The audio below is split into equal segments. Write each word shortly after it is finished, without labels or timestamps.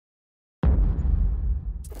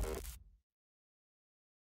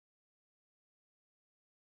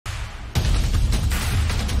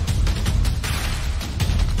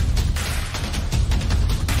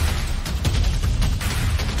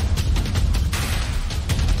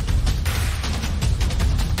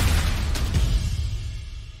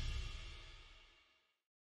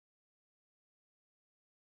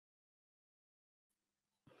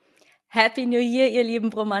Happy New Year, ihr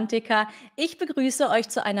lieben Romantiker. Ich begrüße euch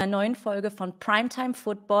zu einer neuen Folge von Primetime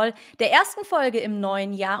Football, der ersten Folge im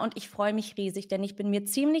neuen Jahr. Und ich freue mich riesig, denn ich bin mir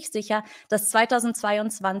ziemlich sicher, dass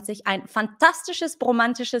 2022 ein fantastisches,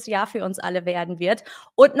 romantisches Jahr für uns alle werden wird.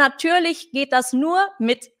 Und natürlich geht das nur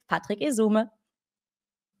mit Patrick Esume.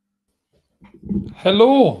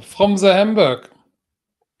 Hello from the Hamburg.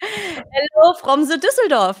 Hello from the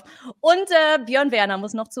Düsseldorf. Und Björn Werner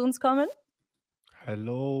muss noch zu uns kommen.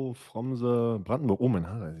 Hello from the Brandenburg. Oh, mein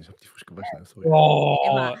Haar, ich habe die frisch gewaschen. Sorry.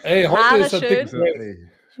 Oh, ey, heute Haare ist er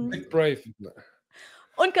schön. dick brave.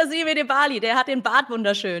 Und Kasim Edebali, der hat den Bart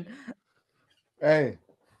wunderschön. Ey,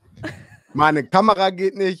 meine Kamera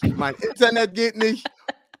geht nicht, mein Internet geht nicht.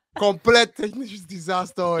 Komplett technisches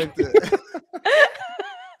Desaster heute.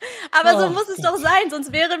 Aber so muss es doch sein,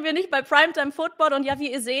 sonst wären wir nicht bei Primetime Football. Und ja,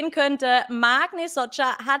 wie ihr sehen könnt, Marc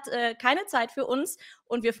Nzeocha hat keine Zeit für uns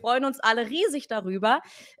und wir freuen uns alle riesig darüber.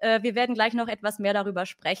 Wir werden gleich noch etwas mehr darüber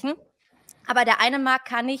sprechen. Aber der eine Marc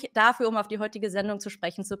kann nicht. Dafür, um auf die heutige Sendung zu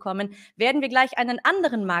sprechen zu kommen, werden wir gleich einen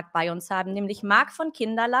anderen Marc bei uns haben, nämlich Marc von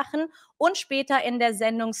Kinderlachen und später in der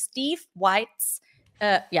Sendung Steve Whites.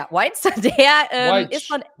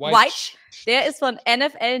 Der ist von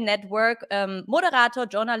NFL Network, Moderator,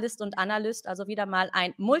 Journalist und Analyst, also wieder mal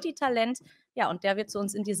ein Multitalent. Ja, und der wird zu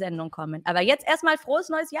uns in die Sendung kommen. Aber jetzt erstmal frohes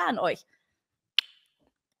neues Jahr an euch.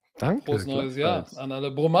 Danke. Frohes neues Jahr an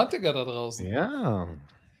alle Romantiker da draußen. Ja.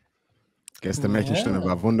 Gestern Märchenstunde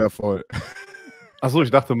war wundervoll. Achso, ich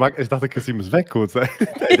dachte, Kasim ist weg kurz. Das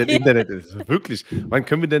Internet ist wirklich. Wann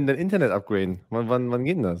können wir denn dein Internet upgraden? Wann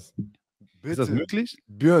geht denn das? Bitte. Ist das möglich?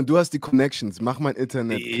 Björn, du hast die Connections. Mach mein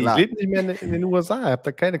Internet klar. Ich lebe nicht mehr in den USA. Ich habe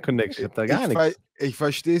da keine Connection. Ich habe da gar nichts. Ich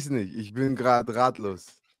verstehe es nicht. Ich bin gerade ratlos.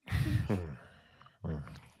 Ja.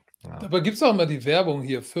 Dabei gibt es auch immer die Werbung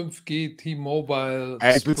hier. 5G, T-Mobile.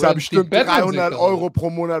 Ich bezahle bestimmt 300 € pro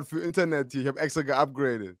Monat für Internet hier. Ich habe extra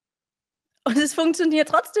geupgradet. Und es funktioniert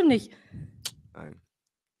trotzdem nicht. Nein.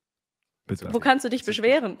 Bitte. Wo kannst du dich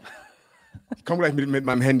beschweren? Ich komme gleich mit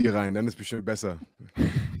meinem Handy rein, dann ist es bestimmt besser.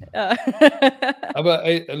 Ja. Aber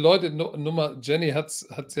ey, Leute, Jenny hat's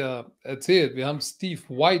ja erzählt. Wir haben Steve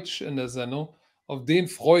Wyche in der Sendung. Auf den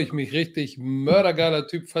freue ich mich richtig. Mördergeiler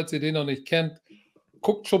Typ, falls ihr den noch nicht kennt.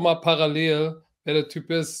 Guckt schon mal parallel, wer der Typ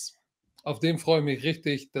ist. Auf den freue ich mich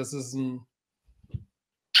richtig. Das ist ein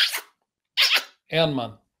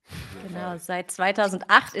Ehrenmann. Genau, seit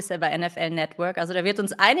 2008 ist er bei NFL Network. Also der wird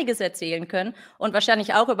uns einiges erzählen können und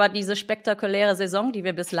wahrscheinlich auch über diese spektakuläre Saison, die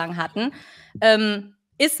wir bislang hatten.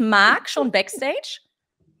 Ist Marc schon Backstage?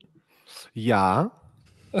 Ja.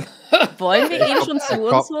 Wollen wir ihn schon zu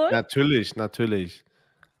uns holen? Natürlich.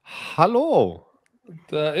 Hallo.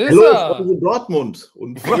 Da ist Hallo, er. Freunde Dortmund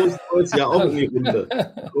und frohes neues Jahr auch in die Runde.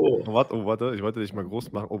 Oh, warte, ich wollte dich mal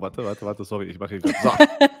groß machen. Oh, warte, sorry, ich mache hier so.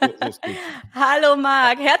 Hallo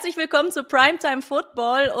Marc, herzlich willkommen zu Primetime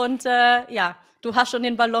Football und ja, du hast schon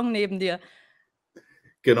den Ballon neben dir.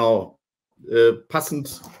 Genau,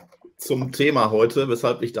 passend zum Thema heute,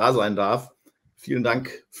 weshalb ich da sein darf. Vielen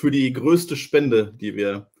Dank für die größte Spende, die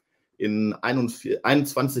wir in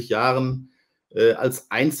 21 Jahren für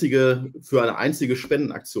eine einzige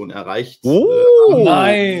Spendenaktion erreicht.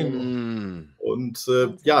 Nein! Und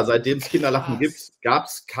ja, seitdem es Kinderlachen gibt, gab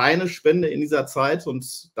es keine Spende in dieser Zeit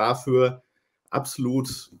und dafür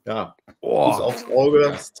absolut, ja, Kuss aufs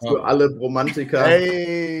Auge für alle Romantiker.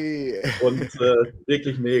 Hey. Und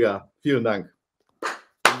wirklich mega. Vielen Dank.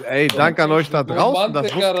 Ey, danke an euch da draußen.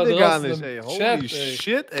 Das Romantiker wussten wir da gar draußen nicht, ey. im Holy Chat, ey.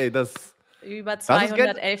 shit, ey. Über Jemand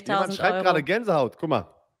 211.000 schreibt Euro. gerade Gänsehaut. Guck mal.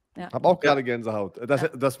 Ja. Hab auch gerade Gänsehaut.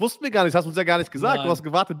 Das wussten wir gar nicht, das hast du uns ja gar nicht gesagt. Nein. Du hast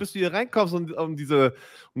gewartet, bis du hier reinkommst, um diese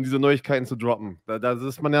Neuigkeiten zu droppen. Da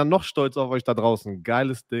ist man ja noch stolz auf euch da draußen.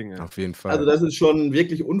 Geiles Ding. Ey. Auf jeden Fall. Also das ist schon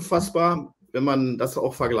wirklich unfassbar, wenn man das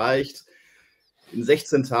auch vergleicht. In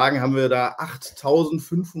 16 Tagen haben wir da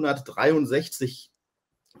 8.563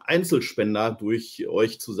 Einzelspender durch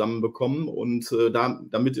euch zusammenbekommen. Und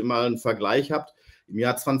damit ihr mal einen Vergleich habt, im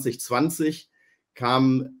Jahr 2020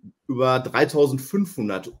 kamen über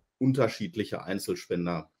 3.500 unterschiedliche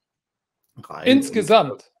Einzelspender rein.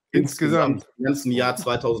 Insgesamt. Im ganzen Jahr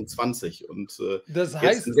 2020. Und Das jetzt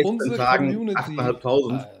heißt, in 16 unsere Tagen Community.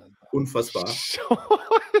 8.500. Unfassbar.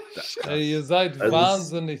 Ey, ihr seid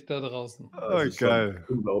wahnsinnig da draußen. Oh, geil.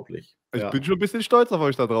 Unglaublich. Ich bin schon ein bisschen stolz auf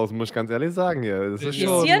euch da draußen, muss ich ganz ehrlich sagen. Ja. Das ist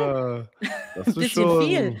schon, das ist Bisschen schon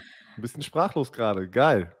viel. ein bisschen sprachlos gerade.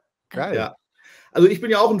 Geil. Ja. Also ich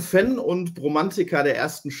bin ja auch ein Fan und Romantiker der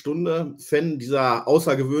ersten Stunde, Fan dieser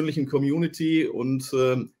außergewöhnlichen Community und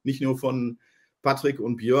nicht nur von Patrick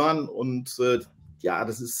und Björn. Und ja,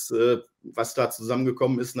 das ist, was da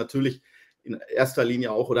zusammengekommen ist, natürlich in erster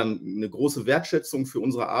Linie auch oder eine große Wertschätzung für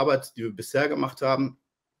unsere Arbeit, die wir bisher gemacht haben,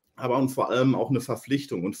 aber und vor allem auch eine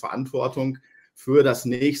Verpflichtung und Verantwortung für das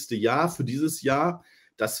nächste Jahr, für dieses Jahr,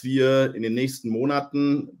 dass wir in den nächsten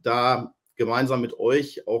Monaten da gemeinsam mit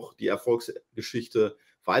euch auch die Erfolgsgeschichte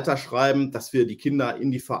weiterschreiben, dass wir die Kinder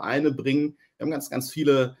in die Vereine bringen. Wir haben ganz, ganz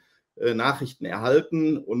viele Nachrichten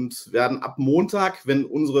erhalten und werden ab Montag, wenn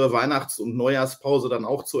unsere Weihnachts- und Neujahrspause dann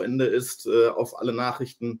auch zu Ende ist, auf alle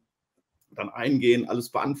Nachrichten dann eingehen, alles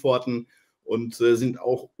beantworten und sind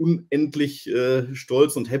auch unendlich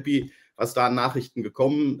stolz und happy, was da an Nachrichten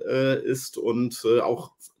gekommen ist und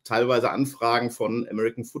auch teilweise Anfragen von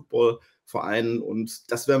American Football Vereinen,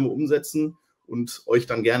 und das werden wir umsetzen und euch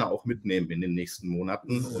dann gerne auch mitnehmen in den nächsten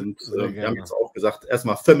Monaten. Und wir haben jetzt auch gesagt,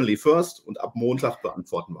 erstmal Family first und ab Montag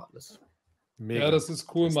beantworten wir alles. Mega. Ja, das ist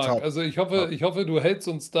cool, Marc. Top. Also ich hoffe, du hältst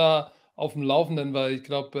uns da auf dem Laufenden, weil ich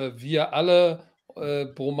glaube, wir alle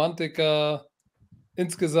Bromantiker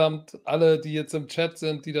insgesamt, alle, die jetzt im Chat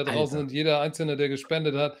sind, die da draußen sind, jeder Einzelne, der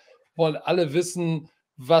gespendet hat, wollen alle wissen,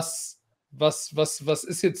 was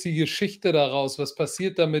ist jetzt die Geschichte daraus, was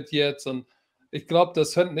passiert damit jetzt? Und ich glaube,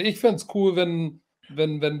 ich fände es cool,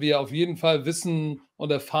 wenn wir auf jeden Fall wissen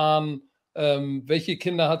und erfahren, welche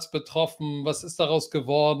Kinder hat es betroffen, was ist daraus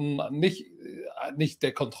geworden, nicht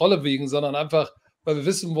der Kontrolle wegen, sondern einfach, weil wir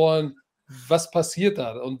wissen wollen, was passiert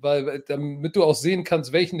da, und damit du auch sehen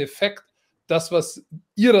kannst, welchen Effekt das, was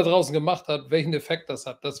ihr da draußen gemacht habt, welchen Effekt das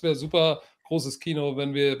hat. Das wäre super großes Kino,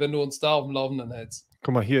 wenn du uns da auf dem Laufenden hältst.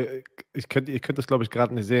 Guck mal hier, ihr könnt das, glaube ich,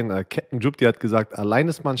 gerade nicht sehen. Captain Jupti hat gesagt, allein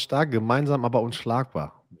ist man stark, gemeinsam aber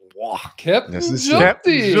unschlagbar. Boah, Captain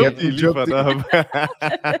Jupti! Captain liefert.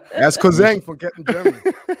 Er ist Cousin von Captain Germany.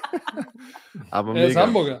 Aber er ist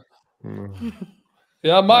Hamburger.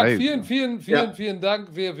 Ja, Marc, vielen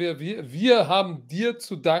Dank. Wir haben dir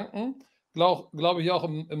zu danken, glaube ich auch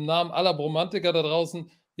im Namen aller Bromantiker da draußen.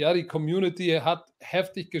 Ja, die Community hat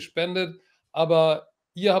heftig gespendet, aber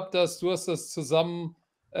du hast das zusammen,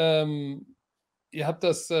 ihr habt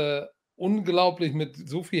das unglaublich mit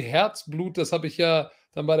so viel Herzblut, das habe ich ja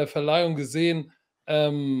dann bei der Verleihung gesehen,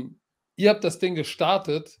 ihr habt das Ding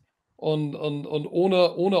gestartet und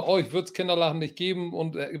ohne euch wird es Kinderlachen nicht geben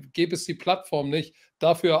und gäbe es die Plattform nicht.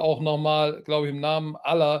 Dafür auch nochmal, glaube ich, im Namen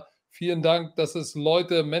aller, vielen Dank, dass es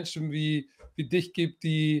Menschen wie dich gibt,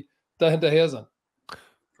 die da hinterher sind.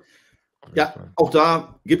 Ja, auch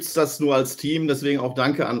da gibt es das nur als Team, deswegen auch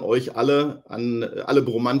danke an euch alle, an alle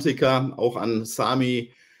Bromantiker, auch an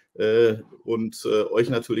Sami und euch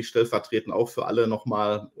natürlich stellvertretend auch für alle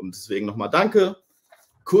nochmal, und deswegen nochmal danke,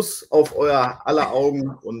 Kuss auf euer aller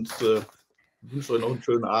Augen und wünsche euch noch einen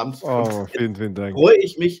schönen Abend. Oh, vielen Dank. Freue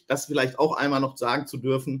ich mich, das vielleicht auch einmal noch sagen zu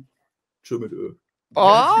dürfen. Tschö mit Ö.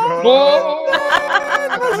 Haben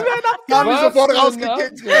wir sofort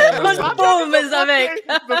rausgekickt. Und boom, ist er weg.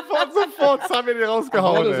 Sofort haben wir den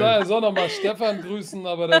rausgehauen. Ich soll nochmal Stefan grüßen,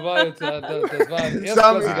 aber das war ein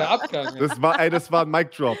erstklassiger Abgang. Das war ein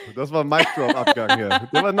Mic-Drop. Das war ein Mic-Drop-Abgang hier.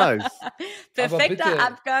 Das war nice. Perfekter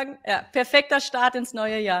Abgang, ja, perfekter Start ins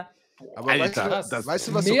neue Jahr. Aber Alter, weißt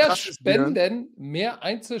du, was mehr so krass Spenden, ist, mehr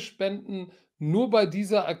Einzelspenden nur bei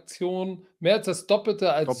dieser Aktion, mehr als das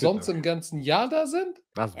Doppelte als sonst im ganzen Jahr da sind?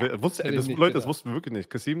 Leute, das wussten wir wirklich nicht.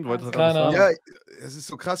 Kasim, du wolltest keine Ahnung. Ja, es ist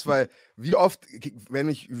so krass, weil wie oft,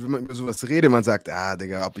 wenn man über sowas rede, man sagt,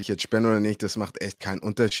 Digga, ob ich jetzt spende oder nicht, das macht echt keinen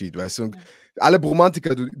Unterschied, weißt du? Und alle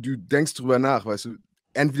Bromantiker, du denkst drüber nach, weißt du?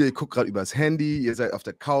 Entweder ihr guckt gerade übers Handy, ihr seid auf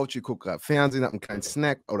der Couch, ihr guckt gerade Fernsehen, habt einen kleinen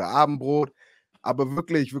Snack oder Abendbrot, aber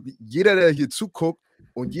wirklich, jeder, der hier zuguckt,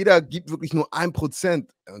 und jeder gibt wirklich nur 1%.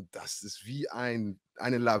 Und das ist wie eine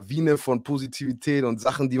Lawine von Positivität und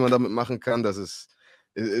Sachen, die man damit machen kann. Es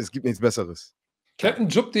gibt nichts Besseres. Captain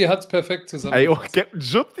Jupti hat es perfekt zusammen. Ey, Captain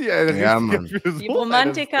Jupti, ey. Ja, Mann. Die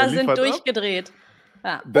Romantiker sind durchgedreht.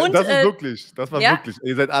 Ja. Und, das war wirklich.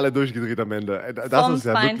 Ihr seid alle durchgedreht am Ende. Das ist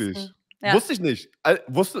ja Feinsten. wirklich. Ja. Wusste ich nicht.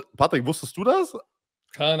 Patrick, wusstest du das?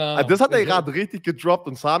 Keine Ahnung. Das hat er gerade richtig gedroppt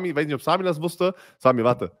und Sami, weiß nicht, ob Sami das wusste. Sami,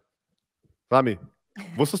 warte. Sami,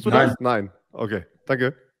 wusstest du das? Nein. Okay,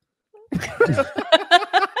 danke.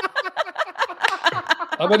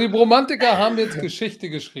 Aber die Bromantiker haben jetzt Geschichte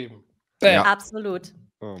geschrieben. Ja. Absolut.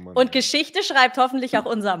 Oh, und Geschichte schreibt hoffentlich auch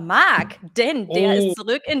unser Marc, denn der ist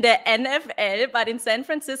zurück in der NFL bei den San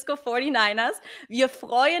Francisco 49ers. Wir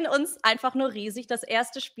freuen uns einfach nur riesig. Das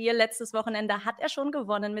erste Spiel letztes Wochenende hat er schon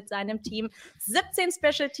gewonnen mit seinem Team. 17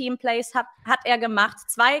 Special Team Plays hat er gemacht,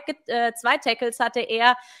 zwei Tackles hatte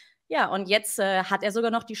er. Ja, und jetzt hat er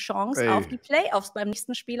sogar noch die Chance auf die Playoffs beim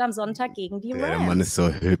nächsten Spiel am Sonntag gegen die Rams. Der Mann ist so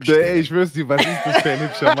hübsch. Ey, ich schwör's dir, was ist das für ein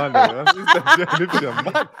hübscher Mann? Ey? Was ist das für ein hübscher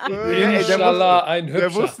Mann? Inshallah, ein hübscher.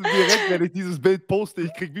 Der wusste direkt, wenn ich dieses Bild poste,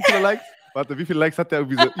 ich krieg wie viele Likes? Warte, wie viele Likes hat der?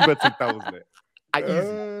 Irgendwie so über 10.000, ey.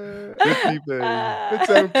 Easy. Mit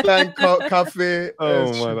seinem kleinen Kaffee.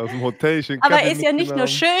 Oh Mann, aus dem Hotelchen. Aber er ist ja nicht nur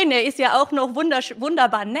schön, er ist ja auch noch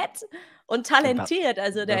wunderbar nett und talentiert.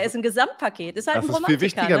 Also der ist ein Gesamtpaket. Ist halt das ein ist Romantiker, viel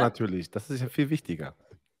wichtiger ne? natürlich. Das ist ja viel wichtiger.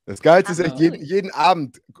 Das Geilste ist echt, jeden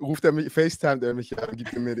Abend ruft er mich, FaceTimet er mich an,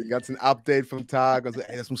 gibt mir den ganzen Update vom Tag und so,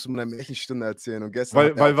 ey, das musst du mir in einer Märchenstunde erzählen. Und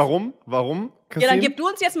gestern Weil warum? Warum? Ja, dann gib du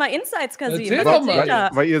uns jetzt mal Insights, Kasim. Erzähl Was doch mal. erzählt er?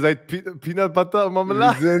 Weil ihr seid Peanut Butter und wir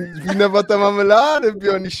Marmelade. sind Peanut Butter Marmelade,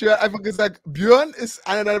 Björn. Ich schwöre, einfach gesagt, Björn ist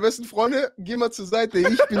einer deiner besten Freunde, geh mal zur Seite,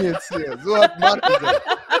 ich bin jetzt hier. So hat Marc gesagt.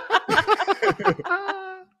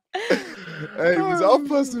 Ey, du musst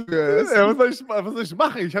aufpassen, Björn. Ja, was soll ich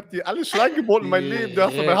machen? Ich habe dir alles Schleim geboten in meinem Leben. Du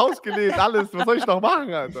hast in mein Haus gelebt, alles. Was soll ich noch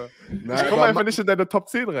machen, Alter? Nein, Ich komme einfach nicht in deine Top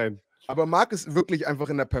 10 rein. Aber Marc ist wirklich einfach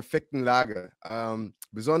in der perfekten Lage.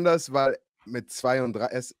 Besonders, weil mit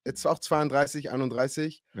 32, er ist jetzt auch 32,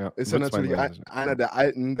 31, Ja, ist er wird natürlich 32. einer der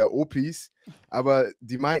Alten, der Opis. Aber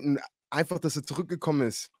die meinten einfach, dass er zurückgekommen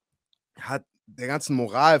ist, hat der ganzen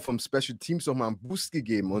Moral vom Special Teams nochmal einen Boost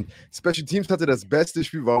gegeben. Und Special Teams hatte das beste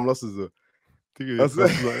Spiel. Warum lachst du so? Digga, Was?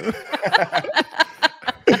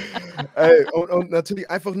 Ey, und natürlich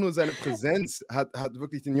einfach nur seine Präsenz hat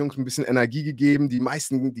wirklich den Jungs ein bisschen Energie gegeben. Die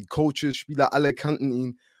meisten, die Coaches, Spieler, alle kannten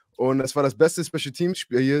ihn. Und das war das beste Special Teams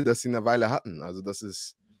Spiel hier, das sie in einer Weile hatten. Also das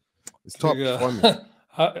ist top. Digga. Ich freue mich.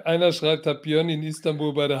 Einer schreibt, hat Björn in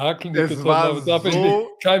Istanbul bei der Hakelnick Es getroffen, war aber darf ich so-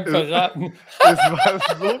 nicht keinem verraten. Es war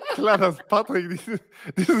so klar, dass Patrick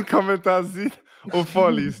diesen Kommentar sieht und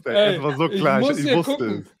vorliest. Ey. Es war so klar, muss ich hier wusste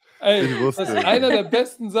gucken. es. Ey, Ich wusste das ist es. einer der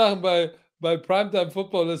besten Sachen bei Primetime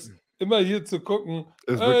Football ist, immer hier zu gucken.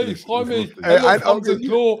 Ist Ey, wirklich, ich freue ist mich. lustig. Ey, Alle ein Frauen Auge- sind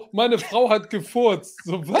Klo. Meine Frau hat gefurzt.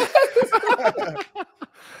 So, was?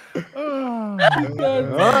 Alright, da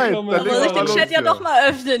Da legen muss ich wir den los Chat ja hier. doch mal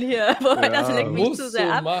öffnen hier. Wobei, das Ja. lenkt mich Musst zu du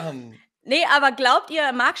sehr ab. machen. Nee, aber glaubt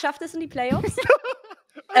ihr, Marc schafft es in die Playoffs?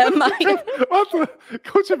 Marc, Warte,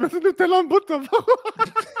 Coach, wir sind Nutella und Butter.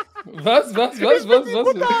 Was? Warum bin ich die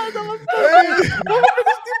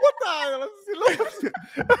Butter, Alter? Was ist hier los?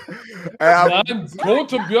 Nein,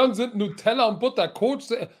 Coach und Björn sind Nutella und Butter. Coach,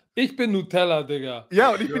 ich bin Nutella, Digga. Ja,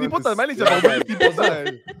 und ich bin die Ja, Butter, das meine ich ist- ja. Warum bin ich die Butter,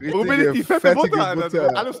 ey? Warum bin ich die fette fettige Butter, Alter? Das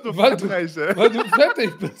ist alles nur Weil du- fettreich, ey. Weil du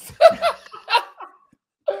fettig bist.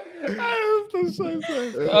 Das ist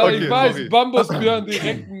scheiße. Ah, Okay, ich weiß, sorry. Bambus Björn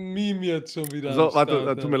direkt ein Meme jetzt schon wieder. So, am warte,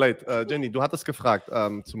 Start, tut mir leid. Jenny, du hattest gefragt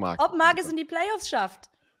zu Marc. ob Marc es in die Playoffs schafft?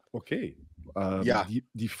 Okay. Ja.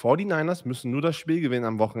 Die 49ers müssen nur das Spiel gewinnen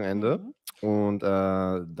am Wochenende und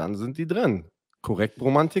dann sind die drin. Korrekt,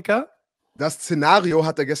 Romantiker? Das Szenario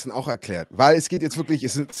hat er gestern auch erklärt, weil es geht jetzt wirklich,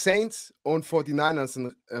 es sind Saints und 49ers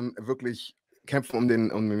sind, wirklich kämpfen um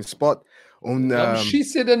den Spot. Und, Warum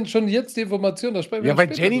schießt ihr denn schon jetzt die Information? Da sprechen wir Ja, weil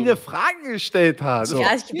später Jenny drüber. eine Frage gestellt hat. So.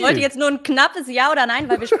 Ja, ich wollte jetzt nur ein knappes Ja oder Nein,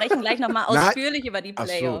 weil wir sprechen gleich nochmal Nein. ausführlich über die Ach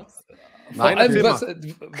so. Playoffs. Vor Nein, allem,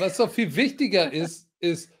 erzähl was doch viel wichtiger ist,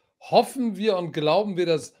 hoffen wir und glauben wir,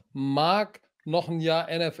 dass Marc noch ein Jahr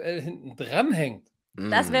NFL hinten dran hängt.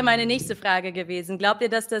 Das wäre meine nächste Frage gewesen. Glaubt ihr,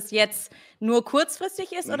 dass das jetzt nur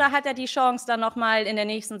kurzfristig ist oder hat er die Chance, dann nochmal in der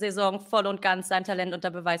nächsten Saison voll und ganz sein Talent unter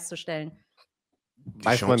Beweis zu stellen?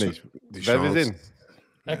 Weiß man nicht. Werden wir sehen.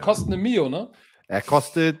 Er kostet eine Mio, ne? Er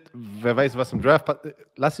kostet, wer weiß, was im Draft.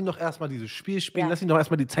 Lass ihn doch erstmal dieses Spiel spielen. Ja. Lass ihn doch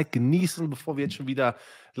erstmal die Zeit genießen, bevor wir jetzt schon wieder.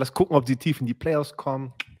 Lass gucken, ob sie tief in die Playoffs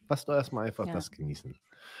kommen. Lass doch erstmal einfach Ja. das genießen.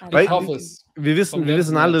 Also, Weil- Ich hoffe es. Wir wissen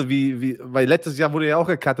Vom alle, weil letztes Jahr wurde er auch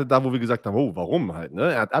gecuttet, da wo wir gesagt haben, oh, warum halt,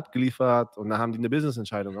 ne? Er hat abgeliefert und da haben die eine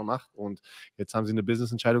Business-Entscheidung gemacht und jetzt haben sie eine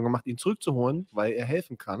Business-Entscheidung gemacht, ihn zurückzuholen, weil er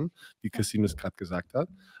helfen kann, wie Kasim es gerade gesagt hat.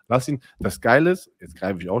 Lass ihn, das Geile ist, jetzt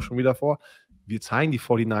greife ich auch schon wieder vor, wir zeigen die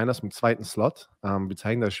 49ers mit zweiten Slot, wir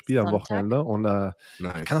zeigen das Spiel am Sonntag. Wochenende und Nice.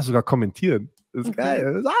 ich kann das sogar kommentieren. Das ist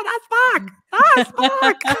geil.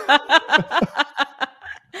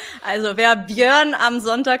 Also wer Björn am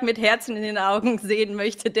Sonntag mit Herzen in den Augen sehen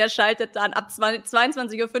möchte, der schaltet dann ab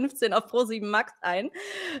 22:15 Uhr auf Pro7 Max ein.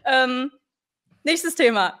 Nächstes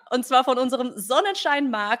Thema. Und zwar von unserem Sonnenschein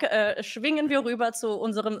Marc schwingen wir rüber zu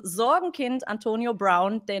unserem Sorgenkind Antonio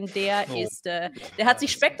Brown, denn der der hat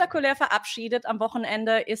sich spektakulär verabschiedet am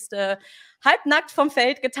Wochenende, ist halbnackt vom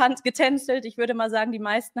Feld getänzelt. Ich würde mal sagen, die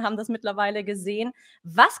meisten haben das mittlerweile gesehen.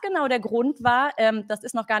 Was genau der Grund war, das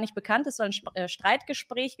ist noch gar nicht bekannt. Es soll ein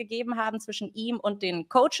Streitgespräch gegeben haben zwischen ihm und den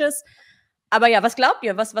Coaches. Aber ja, was glaubt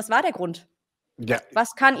ihr? Was war der Grund? Ja,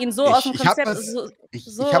 Was kann ihn so aus dem Ich hab Konzept was- ich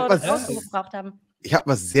so hab was- rausgebracht haben? Ich habe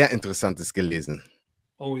was sehr Interessantes gelesen.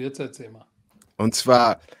 Oh, jetzt erzähl mal. Und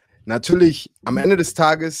zwar natürlich am Ende des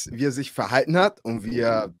Tages, wie er sich verhalten hat und wie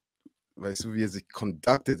er weißt du, wie er sich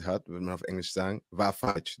conducted hat, würde man auf Englisch sagen, war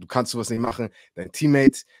falsch. Du kannst sowas nicht machen. Dein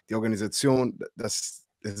Teammates, die Organisation, das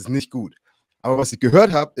ist nicht gut. Aber was ich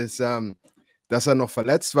gehört habe, ist, dass er noch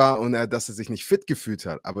verletzt war und dass er sich nicht fit gefühlt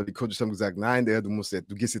hat. Aber die Coaches haben gesagt, nein,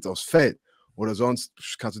 du gehst jetzt aufs Feld oder sonst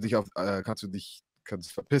kannst du dich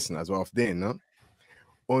verpissen, also auf den, ne?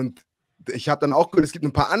 Und ich habe dann auch gehört, es gibt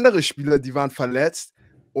ein paar andere Spieler, die waren verletzt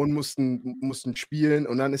und mussten spielen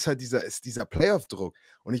und dann ist halt dieser Playoff-Druck.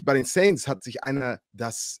 Und bei den Saints hat sich einer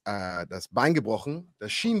das Bein gebrochen,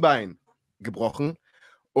 das Schienbein gebrochen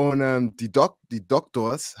und die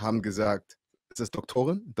Doctors haben gesagt, ist das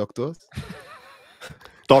Doktoren? Doktors?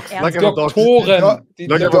 Docs, Ärzte.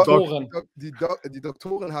 Doktoren. Die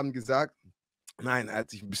Doktoren haben gesagt, nein, er hat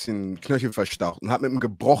sich ein bisschen Knöchel verstaucht und hat mit einem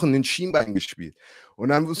gebrochenen Schienbein gespielt. Und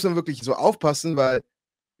dann musst du wirklich so aufpassen, weil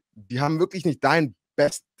die haben wirklich nicht dein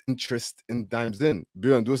Best Interest in deinem Sinn.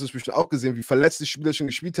 Björn, du hast es bestimmt auch gesehen, wie verletzte Spieler schon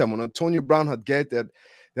gespielt haben. Und Antonio Brown hat Geld,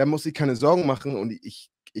 der muss sich keine Sorgen machen. Und ich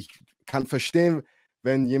kann verstehen,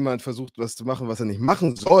 wenn jemand versucht, was zu machen, was er nicht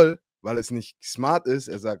machen soll, weil es nicht smart ist.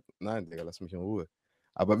 Er sagt, nein, Digga, lass mich in Ruhe.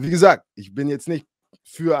 Aber wie gesagt, ich bin jetzt nicht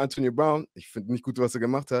für Antonio Brown. Ich finde nicht gut, was er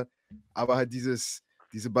gemacht hat. Aber halt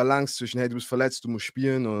diese Balance zwischen, hey, du bist verletzt, du musst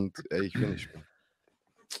spielen und ey, ich will nicht spielen.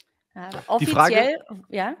 Ja, Die offiziell, Frage-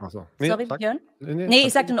 ja. Achso. Sorry, Björn. Nee,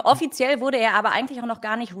 ich sagte nur, offiziell wurde er aber eigentlich auch noch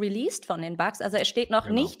gar nicht released von den Bucks. Also er steht noch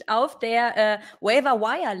Genau. nicht auf der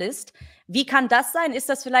Waiver-Wire-List. Wie kann das sein?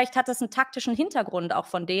 Hat das einen taktischen Hintergrund auch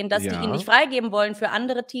von denen, dass die ihn nicht freigeben wollen für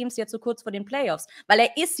andere Teams jetzt so kurz vor den Playoffs? Weil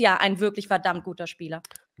er ist ja ein wirklich verdammt guter Spieler.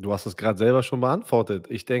 Du hast es gerade selber schon beantwortet.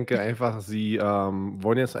 Ich denke einfach, sie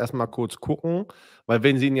wollen jetzt erstmal kurz gucken, weil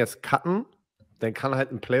wenn sie ihn jetzt cutten, dann kann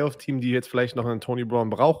halt ein Playoff-Team, die jetzt vielleicht noch einen Tony Brown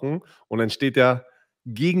brauchen und dann steht er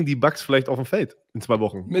gegen die Bucks vielleicht auf dem Feld in 2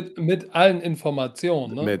 Wochen. Mit allen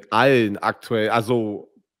Informationen, ne? Mit allen aktuell,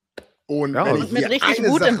 also Und Ja, wenn und ich mit dir richtig eine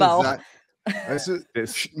Wut im Sache Bauch. sag, weißt du, der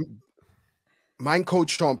ist, mein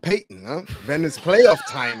Coach Sean Payton, ne? Wenn es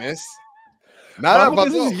Playoff-Time ist, na, warum pass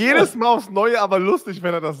ist es auf. jedes Mal aufs Neue aber lustig,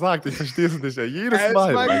 wenn er das sagt? Ich verstehe es nicht. Ja. Jedes Er ist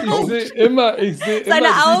Mal. mein Mein Coach. Ich sehe immer, Seine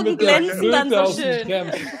sie Augen mit der glänzen dann Flöte so aus dem schön.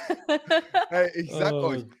 Camp. Hey, ich sag Oh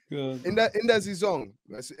euch, Gott. in der Saison,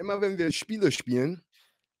 weißt du, immer wenn wir Spiele spielen,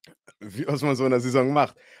 was man so in der Saison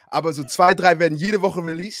macht, aber so 2, 3 werden jede Woche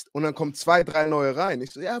released und dann kommen 2, 3 neue rein.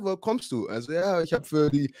 Ich so, ja, wo kommst du? Also, ja, ich habe für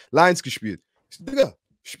die Lions gespielt. Ich so, Digga,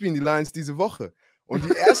 spielen die Lions diese Woche. Und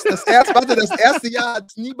das erste Jahr hat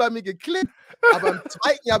es nie bei mir geklickt, aber im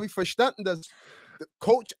zweiten Jahr habe ich verstanden, dass der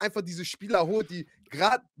Coach einfach diese Spieler holt, die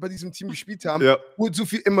gerade bei diesem Team gespielt haben, Ja. holt so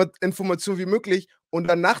viel Information wie möglich und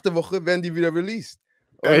dann nach der Woche werden die wieder released.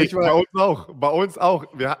 Und Ey, ich war, bei uns auch. Bei uns auch.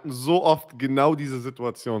 Wir hatten so oft genau diese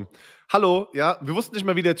Situation. Hallo, ja, wir wussten nicht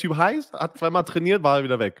mehr, wie der Typ heißt, hat 2-mal trainiert, war er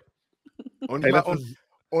wieder weg. und, Ey, ich das war, ist,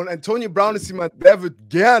 und Antonio Brown ist jemand, der wird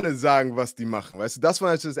gerne sagen, was die machen. Weißt du, das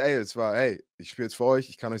war natürlich hey, ich spiele jetzt für euch,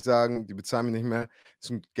 ich kann euch sagen, die bezahlen mich nicht mehr. Das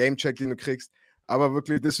ist ein Gamecheck, den du kriegst. Aber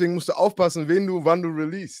wirklich, deswegen musst du aufpassen, wann du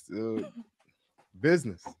released.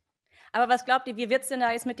 Business. Aber was glaubt ihr, wie wird es denn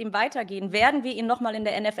da jetzt mit ihm weitergehen? Werden wir ihn nochmal in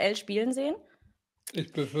der NFL spielen sehen?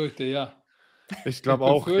 Ich befürchte ja. ich glaube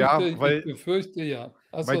auch, ja, Ich weil befürchte ja.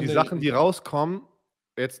 Achso, die nee, Sachen, die rauskommen,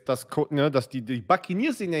 jetzt dass die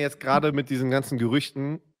Buccaneers sehen ja jetzt gerade mit diesen ganzen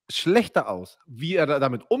Gerüchten schlechter aus. Wie er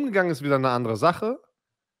damit umgegangen ist, wieder eine andere Sache.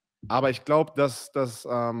 Aber ich glaube, das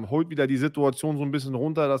holt wieder die Situation so ein bisschen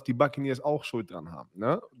runter, dass die Buccaneers auch Schuld dran haben.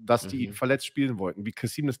 Ne? Dass die verletzt spielen wollten, wie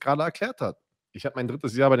Kasim das gerade erklärt hat. Ich habe mein 3.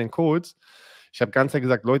 Jahr bei den Colts. Ich habe ganz klar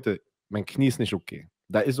gesagt, Leute, mein Knie ist nicht okay.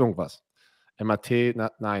 Da ist irgendwas. MRT,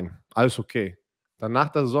 nein, alles okay. Dann nach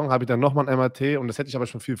der Saison habe ich dann nochmal ein MRT und das hätte ich aber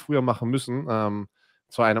schon viel früher machen müssen.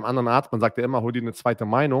 Zu einem anderen Arzt. Man sagt ja immer, hol dir eine zweite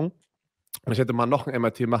Meinung. Und ich hätte mal noch ein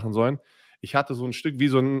MRT machen sollen. Ich hatte so ein Stück wie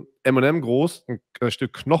so ein M&M groß, ein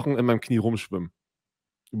Stück Knochen in meinem Knie rumschwimmen.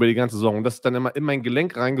 Über die ganze Saison. Und das ist dann immer in mein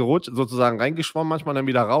Gelenk reingerutscht, sozusagen reingeschwommen, manchmal dann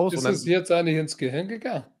wieder raus. Ist und dann, es jetzt eigentlich ins Gehirn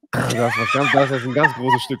gegangen? da ist ein ganz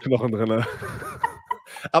großes Stück Knochen drin.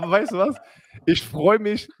 Aber weißt du was? Ich freue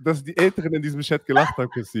mich, dass die Älteren in diesem Chat gelacht haben,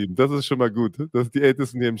 Kasim. Das ist schon mal gut, dass die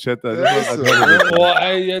Ältesten hier im Chat da. Ja, ist so. Boah,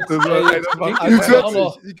 ey, jetzt Das war- ey, jetzt das war kriegt alles ihr auch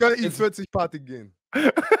noch. Ich kann Jetzt- I40-Party gehen. Oh,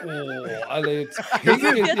 Alter, jetzt kriegt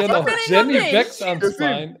ihr Jetzt noch will ich Jenny noch nicht. Becks ans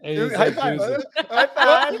Bein. Ey, ihr seid böse.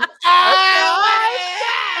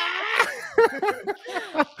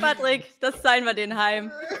 Patrick, das zahlen wir den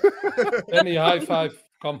heim. Jenny, High Five,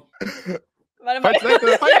 komm. Warte mal. Falls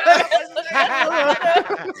Leute,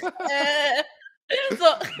 So.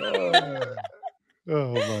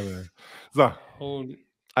 oh Mann, ey. So, Holy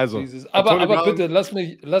also. Jesus. Aber Antonio Brown- bitte,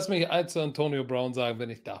 lass mich eins zu Antonio Brown sagen, wenn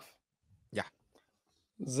ich darf. Ja.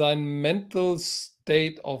 Sein Mental State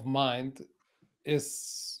state of mind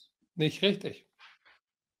ist nicht richtig.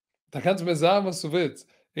 Da kannst du mir sagen, was du willst.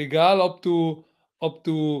 Egal, ob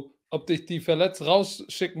dich die verletzt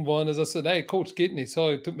rausschicken wollen, dann sagst du, hey, Coach, geht nicht,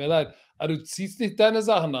 sorry, tut mir leid. Aber du ziehst nicht deine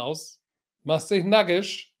Sachen aus, machst dich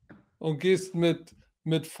nackig und gehst mit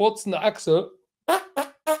furzender Achse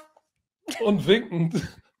und winkend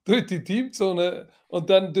durch die Teamzone und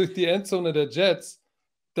dann durch die Endzone der Jets.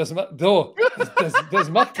 Das macht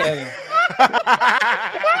keiner.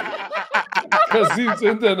 Kasims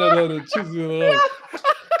Internet, Leute. Tschüss, raus.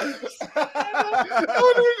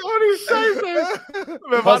 Ohne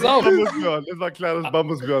Scheiße. Pass auf. Das war klar, dass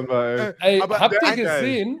Bambus Björn war, ey. Ey, Aber habt ihr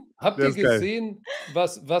Der ist gesehen,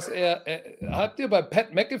 was er habt ihr bei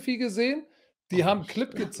Pat McAfee gesehen? Die haben einen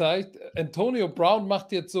Clip gezeigt. Antonio Brown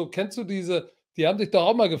macht jetzt so, kennst du die haben dich doch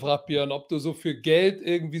auch mal gefragt, Björn, ob du so für Geld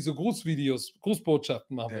irgendwie so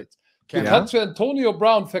Grußbotschaften machen willst. Du kannst für Antonio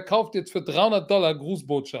Brown verkauft jetzt für $300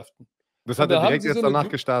 Grußbotschaften. Das hat er direkt erst danach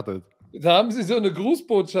gestartet. Da haben sie so eine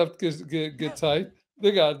Grußbotschaft gezeigt.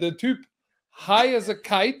 Digga, der Typ high as a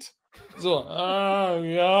kite. So,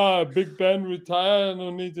 ja, Big Ben retired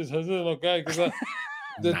und nicht, das hast du noch gar nicht gesagt.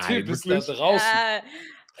 Der Typ ist da draußen.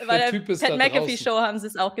 Bei der Pat McAfee Show haben sie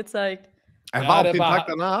es auch gezeigt. Er war auf den Tag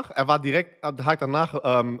danach, er war direkt am Tag danach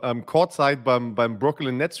Courtside beim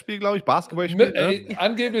Brooklyn Nets Spiel, glaube ich, Basketballspiel.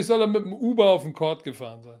 Angeblich soll er mit dem Uber auf den Court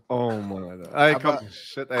gefahren sein. Oh Mann, Alter. Ey, komm,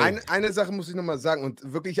 shit, ey. Eine Sache muss ich nochmal sagen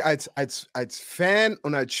und wirklich als Fan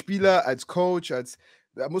und als Spieler, als Coach,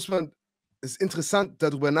 da muss man, es ist interessant,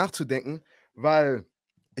 darüber nachzudenken, weil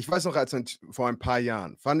ich weiß noch, vor ein paar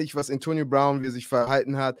Jahren, fand ich, was Antonio Brown, wie er sich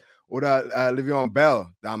verhalten hat, oder Le'Veon Bell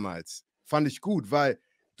damals, fand ich gut, weil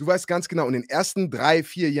du weißt ganz genau, in den ersten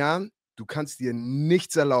 3-4 Jahren, du kannst dir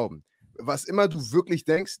nichts erlauben. Was immer du wirklich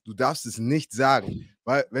denkst, du darfst es nicht sagen.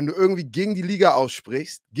 Weil wenn du irgendwie gegen die Liga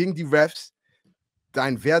aussprichst, gegen die Refs,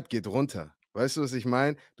 dein Wert geht runter. Weißt du, was ich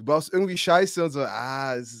meine? Du baust irgendwie Scheiße und so,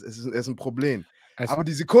 es ist ein Problem. Aber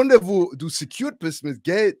die Sekunde, wo du secured bist mit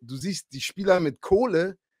Geld, du siehst die Spieler mit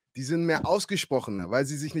Kohle, die sind mehr ausgesprochener, weil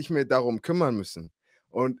sie sich nicht mehr darum kümmern müssen.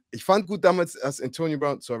 Und ich fand gut damals, dass Antonio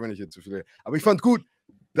Brown, sorry, wenn ich jetzt zu viel rede, aber ich fand gut,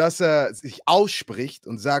 dass er sich ausspricht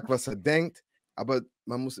und sagt, was er denkt, aber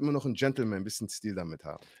man muss immer noch ein Gentleman, ein bisschen Stil damit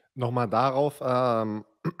haben. Nochmal darauf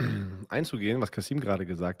einzugehen, was Kasim gerade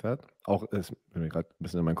gesagt hat, auch ist mir gerade ein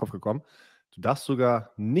bisschen in meinen Kopf gekommen, du darfst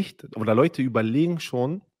sogar nicht, oder Leute überlegen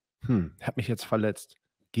schon, er hat mich jetzt verletzt,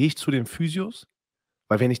 gehe ich zu den Physios?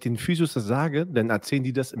 Weil wenn ich den Physios das sage, dann erzählen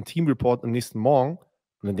die das im Teamreport am nächsten Morgen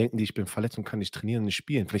und dann denken die, ich bin verletzt und kann nicht trainieren und nicht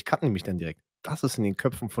spielen. Vielleicht cutten die mich dann direkt. Das ist in den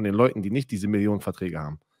Köpfen von den Leuten, die nicht diese Millionenverträge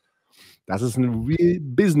haben. Das ist ein real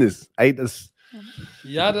Business. Ey, das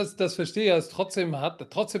verstehe ich. Trotzdem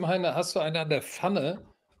hast du einen an der Pfanne,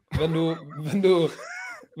 wenn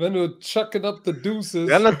du chucking up the deuces.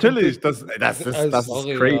 Ja, natürlich. Das ist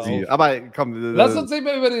crazy. Aber komm. Lass uns nicht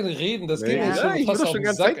mehr über den reden. Das geht mir schon fast auf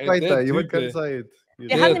den Sack. Ich will keine Zeit.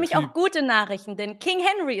 Wir haben nämlich auch gute Nachrichten, denn King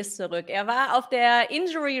Henry ist zurück. Er war auf der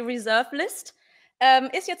Injury Reserve List.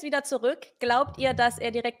 Ist jetzt wieder zurück. Glaubt ihr, dass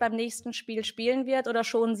er direkt beim nächsten Spiel spielen wird oder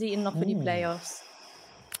schonen sie ihn noch für die Playoffs?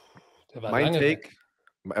 Mein Take,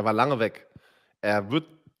 er war lange weg. Er wird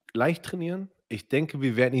leicht trainieren. Ich denke,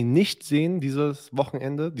 wir werden ihn nicht sehen dieses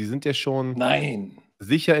Wochenende. Die sind ja schon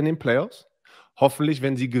sicher in den Playoffs. Hoffentlich,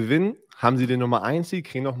 wenn sie gewinnen, haben sie den Nummer 1 Sieg,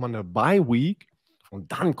 kriegen nochmal eine Bye-Week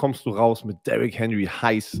und dann kommst du raus mit Derrick Henry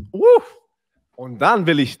heiß. Und dann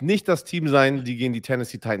will ich nicht das Team sein, die gegen die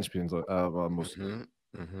Tennessee Titans spielen muss.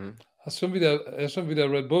 Hast du schon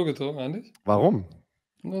wieder Red Bull getrunken, eigentlich? Warum?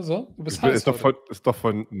 Nur so? Du bist heiß. Ist doch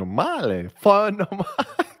voll normal, ey. Voll normal.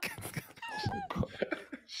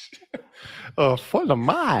 Voll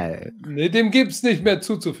normal. Nee, dem gibt es nicht mehr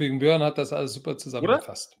zuzufügen. Björn hat das alles super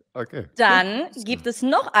zusammengefasst. Okay. Dann gibt es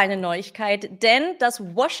noch eine Neuigkeit, denn das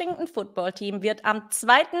Washington Football Team wird am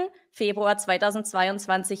 2. Februar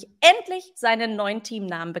 2022 endlich seinen neuen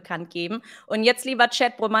Teamnamen bekannt geben. Und jetzt, lieber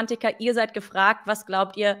Chat-Romantiker, ihr seid gefragt, was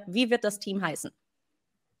glaubt ihr, wie wird das Team heißen?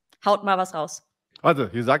 Haut mal was raus. Warte,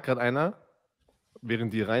 hier sagt gerade einer,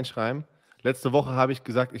 während die reinschreiben, letzte Woche habe ich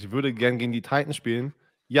gesagt, ich würde gern gegen die Titans spielen.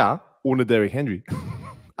 Ja, ohne Derrick Henry.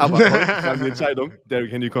 Aber heute kam die Entscheidung,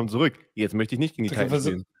 Derrick Henry kommt zurück. Jetzt möchte ich nicht gegen die Titans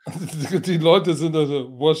spielen. Die Leute sind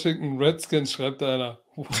also Washington Redskins, schreibt einer.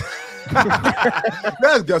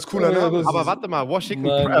 Das ist cooler Name. Aber warte mal, Washington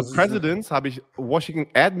Presidents Washington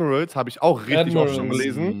Admirals habe ich auch richtig oft schon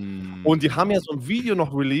gelesen. Und die haben ja so ein Video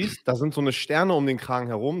noch released, da sind so eine Sterne um den Kragen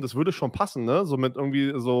herum. Das würde schon passen, ne? So mit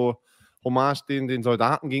irgendwie so Hommage den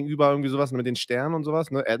Soldaten gegenüber, irgendwie sowas mit den Sternen und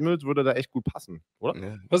sowas. Ne? Admirals würde da echt gut passen, oder?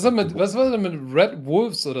 Ja. Was war denn mit Red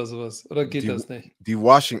Wolves oder sowas? Oder geht das nicht? Die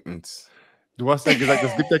Washingtons. Du hast ja gesagt,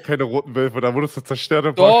 es gibt ja keine roten Wölfe, da wurdest du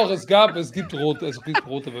zerstört. Doch, es gibt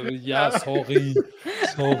rote Wölfe. Ja, sorry.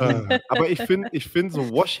 Aber ich finde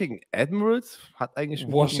so Washington Admirals hat eigentlich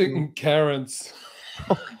einen Washington Karens.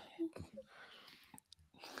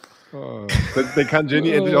 Dann kann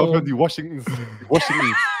Jenny endlich aufhören, die Washingtons.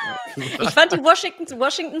 Ich fand die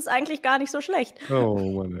Washingtons eigentlich gar nicht so schlecht.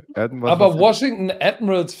 Oh Mann. Aber Washington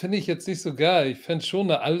Admirals finde ich jetzt nicht so geil. Ich fände schon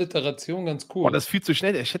eine Alliteration ganz cool. Oh, das ist viel zu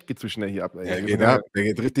schnell. Der Chat geht zu schnell hier ab. Der geht ab. Der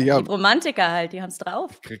geht richtig Die ab. Romantiker halt, die haben es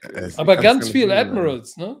drauf. Aber ganz viel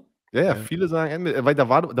Admirals, ne? Ja, viele sagen Admirals. Weil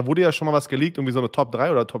da wurde ja schon mal was geleakt, irgendwie so eine Top 3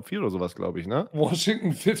 oder Top 4 oder sowas, glaube ich, ne?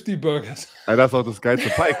 Washington 50 Burgers. Ja, das ist auch das geilste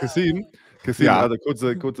Teil. Kasim, Ja. also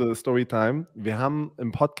kurze Storytime. Wir haben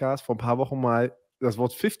im Podcast vor ein paar Wochen mal das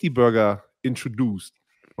Wort 50 Burger introduced.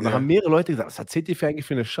 Und da haben mehrere Leute gesagt, was erzählt ihr eigentlich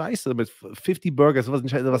für eine Scheiße mit 50 Burgers? Was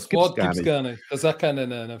gibt's gar nicht. Das sagt keiner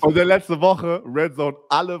in der NFL. Und dann letzte Woche, Red Zone,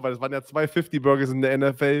 alle, weil es waren ja 2 50 Burgers in der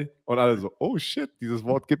NFL und alle so, oh shit, dieses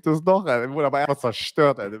Wort gibt es noch. Er wurde aber einfach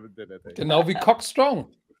zerstört. Alter, im Internet, ey. Genau wie Cock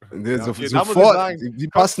Strong. Ja, Okay, sofort, die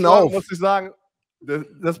passen auf. Muss ich sagen,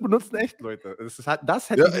 das benutzen echt Leute. Das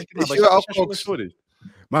hätte ich nicht gemacht, ich aber höre auch bin schon schuldig.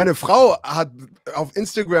 Meine Frau hat auf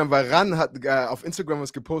Instagram, weil Ran hat auf Instagram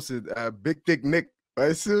was gepostet, Big Dick Nick,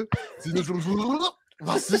 weißt du? Sie nur so,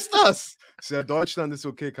 was ist das? Ja, Deutschland ist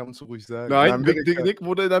okay, kann man so ruhig sagen. Nein, Big Dick Nick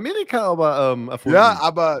wurde in Amerika aber erfunden. Ja,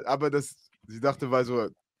 aber sie dachte, weil so,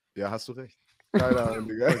 ja, hast du recht. Keine Ahnung,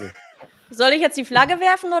 Digga. Soll ich jetzt die Flagge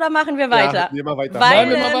werfen oder machen wir weiter? Ja, wir weiter. Weil Nein,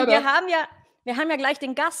 wir machen weiter. wir haben ja gleich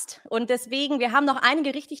den Gast und deswegen, wir haben noch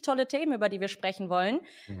einige richtig tolle Themen, über die wir sprechen wollen.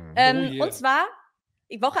 Yeah. Und zwar,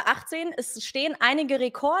 Woche 18, es stehen einige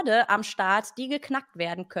Rekorde am Start, die geknackt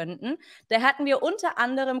werden könnten. Da hatten wir unter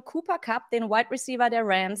anderem Cooper Kupp, den Wide Receiver der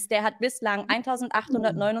Rams. Der hat bislang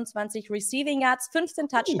 1829 Receiving Yards, 15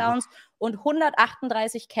 Touchdowns und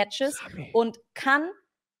 138 Catches und kann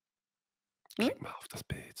Klick mal auf das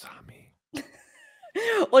Bild, Sami.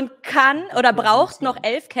 Braucht noch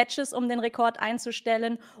 11 Catches, um den Rekord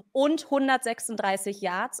einzustellen und 136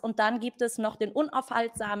 Yards. Und dann gibt es noch den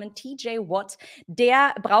unaufhaltsamen TJ Watt.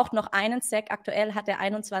 Der braucht noch einen Sack. Aktuell hat er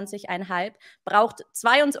 21,5. Braucht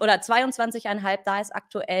 22,5. Da ist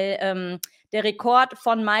aktuell der Rekord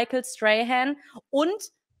von Michael Strahan.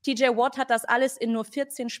 Und TJ Watt hat das alles in nur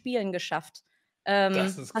 14 Spielen geschafft.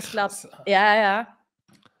 Das ist krass. Ja.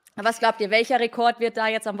 Was glaubt ihr, welcher Rekord wird da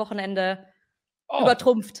jetzt am Wochenende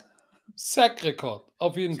übertrumpft? Sack-Rekord,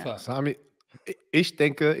 auf jeden Fall. Sami, ich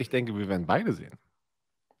denke, wir werden beide sehen.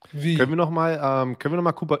 Wie? Können wir noch mal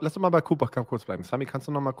Cooper, lass doch mal bei Cooper Kupp kurz bleiben. Sami, kannst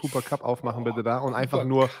du noch mal Cooper Kupp aufmachen, bitte da? Und einfach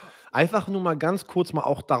nur mal ganz kurz mal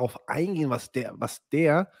auch darauf eingehen, was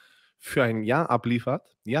der für ein Jahr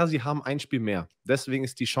abliefert. Ja, sie haben ein Spiel mehr. Deswegen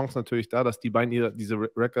ist die Chance natürlich da, dass die beiden diese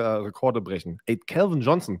Rekorde brechen. Ey, Calvin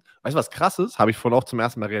Johnson, weißt du was krass ist? Habe ich vorhin auch zum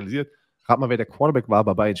ersten Mal realisiert. Rat mal, wer der Quarterback war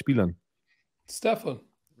bei beiden Spielern. Stefan.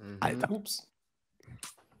 Alter. Ups.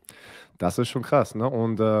 Das ist schon krass, ne?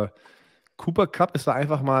 Und Cooper Kupp ist da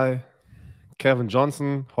einfach mal Calvin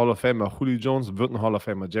Johnson, Hall of Famer. Julio Jones wird ein Hall of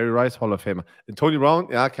Famer. Jerry Rice, Hall of Famer. In Tony Brown,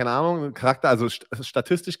 ja, keine Ahnung, Charakter, also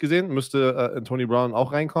statistisch gesehen müsste in Tony Brown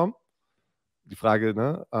auch reinkommen. Die Frage,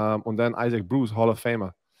 ne? Und dann Isaac Bruce, Hall of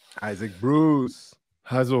Famer. Isaac Bruce.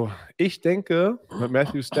 Also, ich denke, mit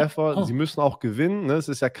Matthew Stafford, sie müssen auch gewinnen. Ne? Es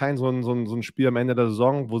ist ja kein so ein Spiel am Ende der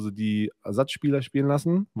Saison, wo sie die Ersatzspieler spielen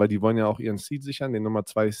lassen, weil die wollen ja auch ihren Seed sichern, den Nummer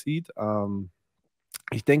 2 Seed.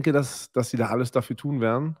 Ich denke, dass sie da alles dafür tun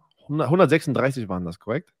werden. 136 waren das,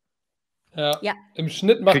 korrekt? Ja. Ja. Im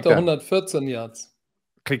Schnitt macht er 114 Yards.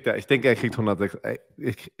 Kriegt er. Ich denke, er kriegt 106.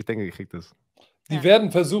 Ich denke, er kriegt es. Die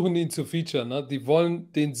werden versuchen, ihn zu featuren. Ne? Die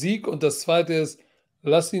wollen den Sieg und das Zweite ist,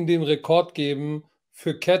 lass ihn den Rekord geben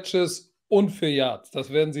für Catches und für Yards.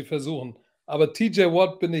 Das werden sie versuchen. Aber TJ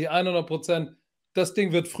Watt bin ich 100%. Das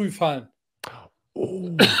Ding wird früh fallen. Oh.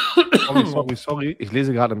 Sorry. Ich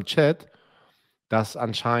lese gerade im Chat, dass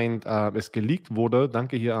anscheinend es geleakt wurde,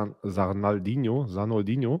 danke hier an Sanaldinho,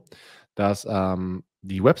 dass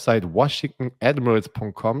die Website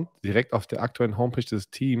WashingtonAdmirals.com direkt auf der aktuellen Homepage des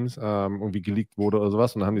Teams irgendwie geleakt wurde oder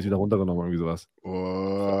sowas und dann haben die es wieder runtergenommen, irgendwie sowas.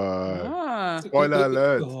 Spoiler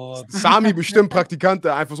Alert. Sami bestimmt Praktikant,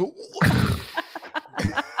 der einfach so.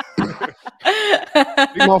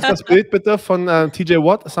 Klick mal auf das Bild bitte von TJ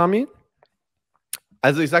Watt, Sami.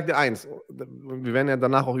 Also ich sag dir eins, wir werden ja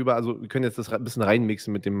danach auch wir können jetzt das ein bisschen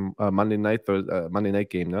reinmixen mit dem Monday Night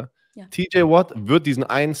Game, ne? Ja. TJ Watt wird diesen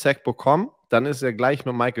einen Sack bekommen, dann ist er gleich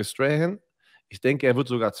mit Michael Strahan. Ich denke, er wird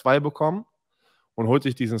sogar 2 bekommen und holt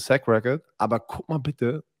sich diesen Sack-Record. Aber guck mal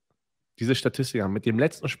bitte diese Statistik an. Mit dem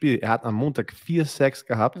letzten Spiel, er hat am Montag 4 Sacks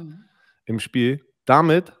gehabt im Spiel.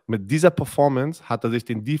 damit, mit dieser Performance, hat er sich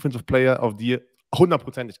den Defensive Player of the Year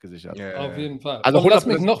 100%ig gesichert. Auf jeden Fall. Also und lass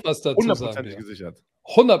mich noch was dazu sagen. 100%ig gesichert.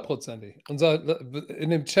 100%ig. In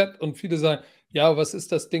dem Chat und viele sagen, ja, was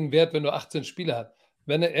ist das Ding wert, wenn du 18 Spiele hast?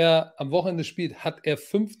 Wenn er am Wochenende spielt, hat er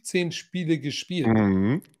 15 Spiele gespielt.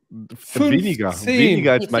 Mhm. 15. Weniger als Nee,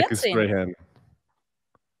 Michael 14. Strahan.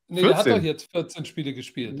 Nee, der hat 14. doch jetzt 14 Spiele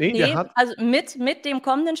gespielt. Nee, der hat. also mit dem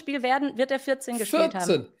kommenden Spiel wird er 14 gespielt 14.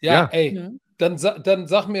 haben. Ja, Ja. ey. Mhm. Dann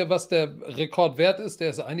sag mir, was der Rekord wert ist. Der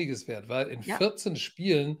ist einiges wert, weil in 14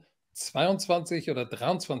 Spielen 22 oder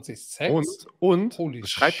 23 Sacks. Und Holy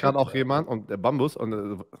schreibt shit, gerade auch Alter. jemand, und der Bambus,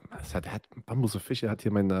 und Bambus und Fische hat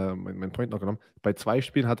hier mein Point noch genommen. Bei 2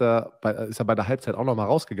 Spielen ist er bei der Halbzeit auch noch mal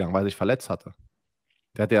rausgegangen, weil er sich verletzt hatte.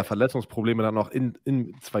 Der hatte ja Verletzungsprobleme dann noch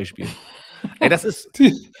in 2 Spielen. Ey, das ist.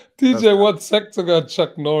 TJ Watt sackt sogar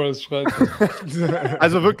Chuck Norris, schreibt er.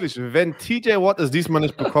 Also wirklich, wenn TJ Watt es diesmal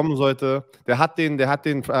nicht bekommen sollte, der hat den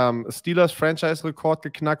Steelers Franchise-Rekord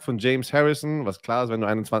geknackt von James Harrison, was klar ist, wenn du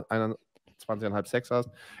 21,5 Sacks hast.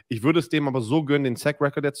 Ich würde es dem aber so gönnen, den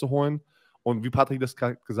Sack-Record jetzt zu holen. Und wie Patrick das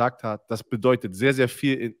gesagt hat, das bedeutet sehr, sehr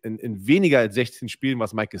viel in weniger als 16 Spielen,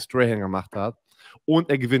 was Michael Strahan gemacht hat. Und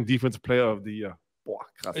er gewinnt Defensive Player of the Year. Boah,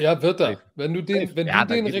 krass. Ja, wird er. Wenn du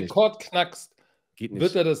den Rekord knackst,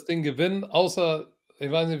 wird er das Ding gewinnen, außer,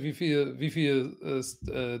 ich weiß nicht, wie viel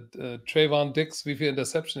Trayvon Diggs, wie viel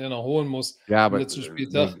Interception er noch holen muss am letzten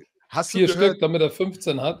Spieltag. Hast du 4 gehört? Stück, damit er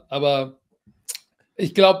 15 hat, aber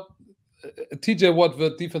ich glaube, TJ Watt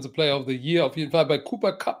wird Defensive Player of the Year auf jeden Fall. Bei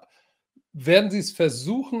Cooper Kupp werden sie es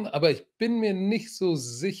versuchen, aber ich bin mir nicht so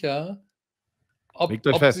sicher, ob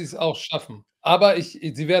sie es auch schaffen. Aber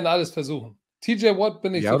sie werden alles versuchen. TJ Watt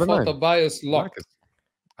bin ich sofort dabei, ist Lock.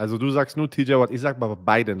 Also du sagst nur TJ Watt, ich sag mal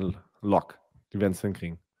beiden Lock. Die werden es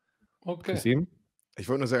hinkriegen. Okay. Kasim? Ich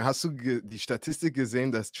wollte nur sagen, hast du die Statistik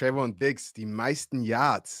gesehen, dass Trayvon Diggs die meisten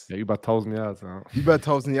Yards, Ja, über 1000 Yards, ja. über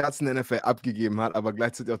 1000 Yards in der NFL abgegeben hat, aber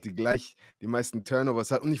gleichzeitig auch die meisten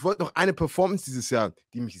Turnovers hat. Und ich wollte noch eine Performance dieses Jahr,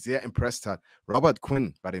 die mich sehr impressed hat. Robert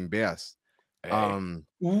Quinn bei den Bears.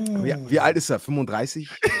 Wie alt ist er? 35?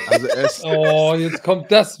 Also jetzt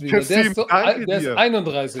kommt das wieder. Kasim, Der ist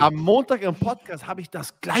 31. Am Montag im Podcast habe ich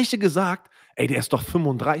das Gleiche gesagt. Ey, der ist doch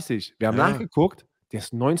 35. Wir haben nachgeguckt. Der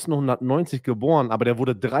ist 1990 geboren, aber der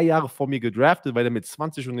wurde 3 Jahre vor mir gedraftet, weil er mit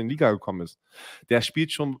 20 schon in die Liga gekommen ist. Der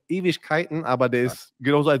spielt schon Ewigkeiten, aber der ist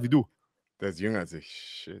genauso alt wie du. Der ist jünger als ich.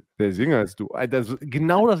 Shit. Der ist jünger als du. Alter,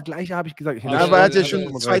 genau das Gleiche habe ich gesagt. Ja, aber er hat ja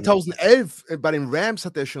schon 2011 bei den Rams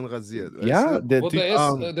hat er schon rasiert. Ja, der wurde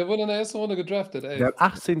in der ersten Runde gedraftet. Ey. Der hat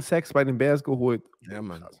 18 Sacks bei den Bears geholt. Ja,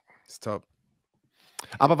 Mann. Ist top.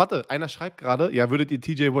 Aber warte, einer schreibt gerade, ja, würdet ihr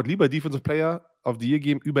TJ Watt lieber Defensive Player of the Year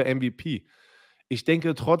geben über MVP? Ich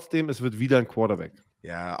denke trotzdem, es wird wieder ein Quarterback.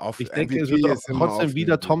 Ja, auf Ich denke, MVP es wird ist immer trotzdem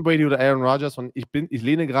wieder Tom Brady oder Aaron Rodgers und ich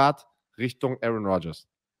lehne gerade Richtung Aaron Rodgers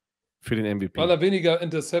für den MVP. Weil er weniger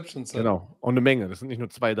Interceptions hat. Genau, und eine Menge. Das sind nicht nur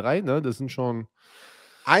 2, 3, ne? Das sind schon.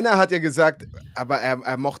 Einer hat ja gesagt, aber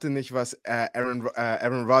er mochte nicht, was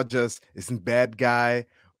Aaron Rodgers ist ein Bad Guy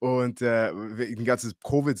und die ganzen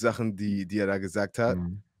Covid-Sachen, die er da gesagt hat.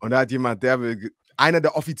 Und da hat jemand, einer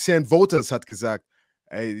der offiziellen Voters hat gesagt,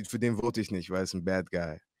 ey, für den vote ich nicht, weil er ist ein Bad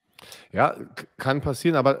Guy. Ja, kann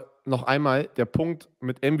passieren, aber noch einmal der Punkt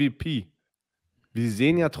mit MVP. Wir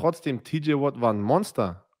sehen ja trotzdem, TJ Watt war ein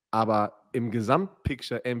Monster, aber im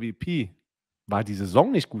Gesamtpicture MVP war die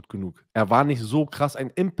Saison nicht gut genug. Er war nicht so krass ein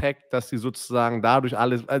Impact, dass sie sozusagen dadurch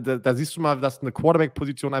alles, da siehst du mal, dass eine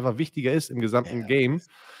Quarterback-Position einfach wichtiger ist im gesamten Game,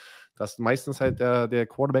 dass meistens halt der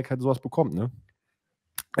Quarterback halt sowas bekommt, ne?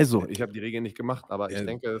 Also, ich habe die Regeln nicht gemacht, aber ich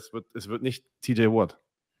denke, es wird nicht TJ Watt.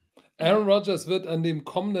 Aaron Rodgers wird an dem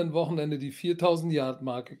kommenden Wochenende die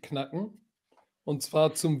 4000-Yard-Marke knacken. Und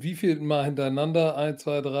zwar zum wievielten Mal hintereinander? 1,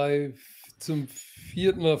 2, 3, zum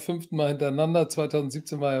 4. oder 5. Mal hintereinander.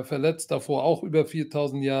 2017 war er verletzt, davor auch über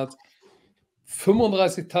 4000 Yards.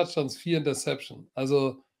 35 Touchdowns, 4 Interceptions.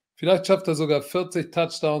 Also vielleicht schafft er sogar 40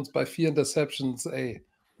 Touchdowns bei 4 Interceptions. Ey,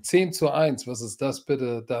 10:1, was ist das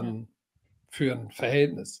bitte dann für ein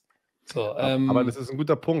Verhältnis? So, aber das ist ein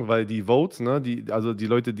guter Punkt, weil die Votes, ne, die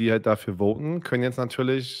Leute, die halt dafür voten, können jetzt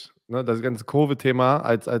natürlich, ne, das ganze Covid-Thema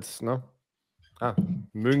als ne,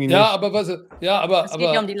 mögen ihn nicht. Aber es geht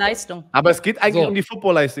ja um die Leistung. Aber es geht eigentlich um die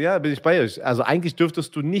Football-Leistung, ja, bin ich bei euch. Also eigentlich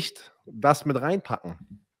dürftest du nicht das mit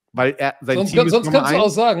reinpacken, weil sein Team ist sonst Nummer kannst du 1. auch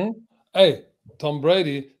sagen, ey, Tom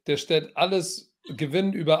Brady, der stellt alles,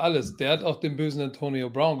 Gewinn über alles. Der hat auch den bösen Antonio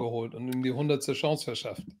Brown geholt und ihm die 100. Chance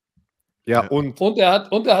verschafft. Ja, und er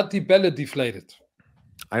hat die Bälle deflated.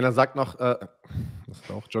 Einer sagt noch, das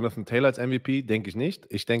ist auch Jonathan Taylor als MVP, denke ich nicht.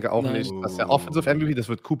 Ich denke auch nicht, dass der Offensive MVP, das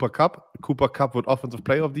wird Cooper Kupp. Cooper Kupp wird Offensive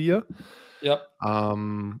Player of the Year. Ja.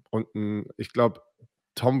 Ich glaube,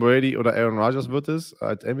 Tom Brady oder Aaron Rodgers wird es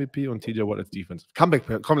als MVP und TJ Watt als Defense.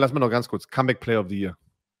 Komm, lass mal noch ganz kurz. Comeback Player of the Year.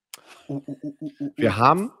 Wir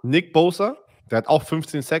haben Nick Bosa, der hat auch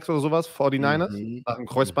 15 Sacks oder sowas, 49ers, nach einem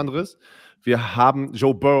Kreuzbandriss. Wir haben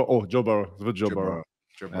Joe Burrow. Es wird Joe Burrow.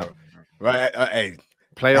 Ey.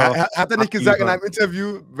 Player Hat er nicht gesagt in einem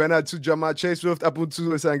Interview, wenn er zu Jamar Chase wirft, ab und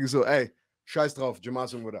zu ist er eigentlich so, ey, scheiß drauf, Jamar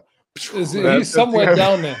ist irgendwo da. He's somewhere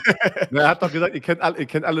down there. Er hat doch gesagt, ihr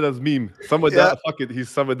kennt alle das Meme. Somewhere down, fuck it,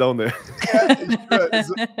 he's somewhere down there.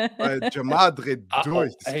 Weil Jamar dreht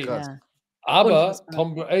durch, das ist krass. Aber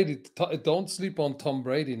Tom Brady, don't sleep on Tom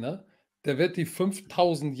Brady, ne? Der wird die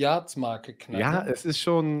 5000 Yards Marke knacken. Ja, es ist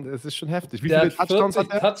schon heftig. Wie der viele Touchdowns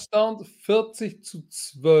hat er? Touchdowns,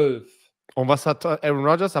 40-12. Und was hat Aaron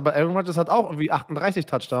Rodgers? Aber Aaron Rodgers hat auch irgendwie 38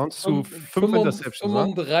 Touchdowns zu 5 Interceptions.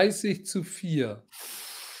 35-4.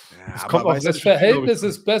 Ja, das Verhältnis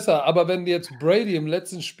ist besser, aber wenn jetzt Brady im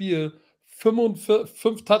letzten Spiel 5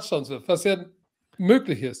 Touchdowns wirft, was ja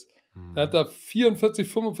möglich ist, dann hat er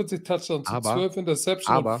 45 Touchdowns zu 12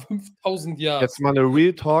 Interceptions und 5000 Yards. Jetzt mal eine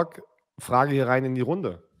Real Talk-Frage hier rein in die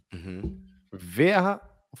Runde. Wer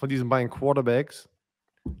von diesen beiden Quarterbacks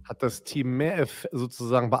hat das Team mehr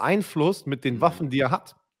sozusagen beeinflusst mit den Waffen, die er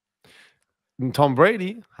hat? Tom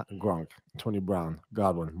Brady hat einen Gronk, Tony Brown,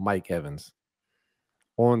 Godwin, Mike Evans.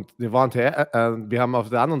 Und wir haben auf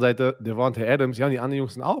der anderen Seite Devontae Adams. Ja, die anderen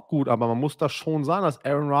Jungs sind auch gut, aber man muss da schon sagen, dass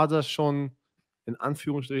Aaron Rodgers schon in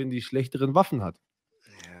Anführungsstrichen die schlechteren Waffen hat.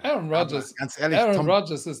 Ja, Aaron Rodgers, ganz ehrlich,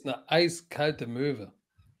 Rodgers ist eine eiskalte Möwe.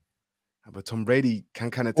 Aber Tom Brady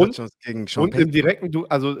kann keine Touchdowns gegen Sean Payton. Und im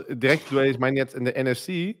direkten Duell, ich meine jetzt in der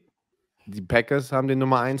NFC, die Packers haben den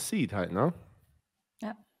Nummer 1 Seed halt, ne?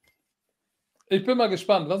 Ja. Ich bin mal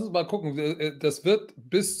gespannt. Lass uns mal gucken. Das wird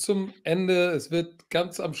bis zum Ende, es wird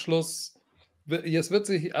ganz am Schluss, es wird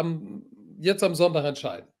sich jetzt am Sonntag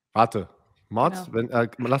entscheiden. Warte, Mods,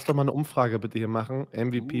 lass doch mal eine Umfrage bitte hier machen.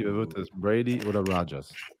 MVP, wer wird es? Brady oder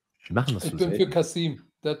Rodgers? Wir machen das Ich bin für Kasim.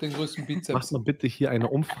 Der hat den größten Bizeps. Mach mal bitte hier eine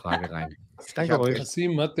Umfrage rein. Danke euch.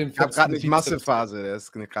 Kasim hat den Ich habe gerade nicht Massephase, der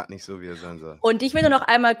ist gerade nicht so, wie er sein soll. Und ich will nur noch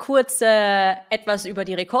einmal kurz etwas über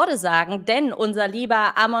die Rekorde sagen, denn unser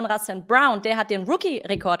lieber Amon-Ra St. Brown, der hat den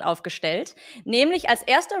Rookie-Rekord aufgestellt. Nämlich als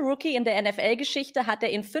erster Rookie in der NFL-Geschichte hat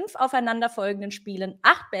er in 5 aufeinanderfolgenden Spielen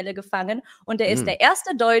 8 Bälle gefangen und er ist der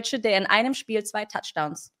erste Deutsche, der in einem Spiel 2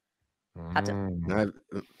 Touchdowns hatte. Nein,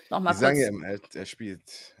 Nochmal kurz. Sagen ihm, er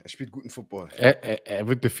spielt guten Football. Er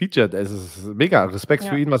wird gefeatured. Es ist mega. Respekt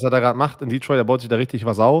für ihn, was er da gerade macht in Detroit. Er baut sich da richtig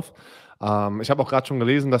was auf. Ich habe auch gerade schon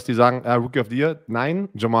gelesen, dass die sagen, Rookie of the Year. Nein,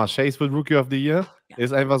 Jamar Chase wird Rookie of the Year. Ja.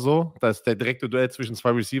 Ist einfach so. Das ist der direkte Duell zwischen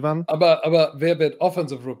 2 Receivern. Aber wer wird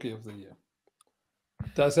Offensive Rookie of the Year?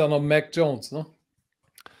 Da ist ja noch Mac Jones, ne?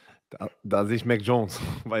 Da sehe ich Mac Jones,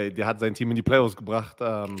 weil der hat sein Team in die Playoffs gebracht.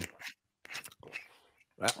 Mac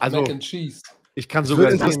and Cheese. Ich kann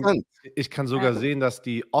sogar sehen, dass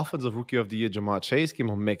die Offensive Rookie of the Year Jamar Chase geben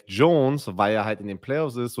und Mac Jones, weil er halt in den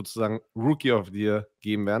Playoffs ist, sozusagen Rookie of the Year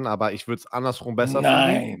geben werden. Aber ich würde es andersrum besser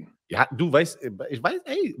finden. Ja, du weißt, ich weiß,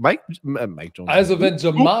 ey, Mike Jones. Also wenn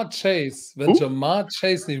Jamar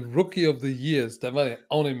Chase die Rookie of the Year ist, dann war er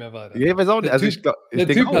auch nicht mehr weiter. Ja, weiß auch nicht. Also der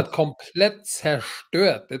Typ hat komplett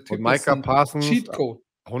zerstört. Der Typ und Micah Parsons, Cheatcode.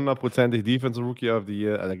 100%ig Defensive Rookie of the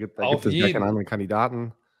Year. Also da gibt es gar keinen anderen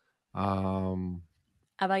Kandidaten.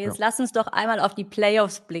 Aber jetzt lass uns doch einmal auf die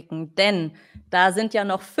Playoffs blicken, denn da sind ja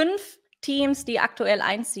noch 5 Teams, die aktuell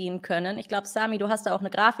einziehen können. Ich glaube, Sami, du hast da auch eine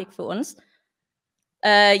Grafik für uns.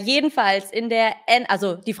 Jedenfalls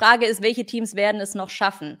also die Frage ist, welche Teams werden es noch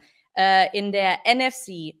schaffen? In der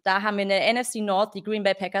NFC, da haben wir in der NFC North die Green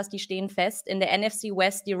Bay Packers, die stehen fest. In der NFC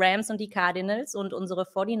West die Rams und die Cardinals und unsere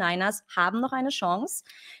 49ers haben noch eine Chance.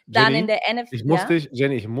 Dann Jenny, in der NFC...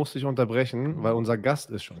 Jenny, ich muss dich unterbrechen, weil unser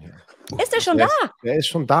Gast ist schon hier. Ist der schon da? Der ist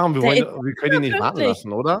schon da und wir können ihn nicht warten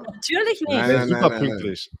lassen, oder? Natürlich nicht. Der ist super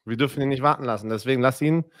pünktlich. Wir dürfen ihn nicht warten lassen, deswegen lass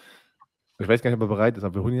ihn... Ich weiß gar nicht, ob er bereit ist,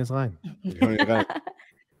 aber wir holen ihn jetzt rein.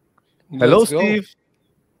 Hello, Steve.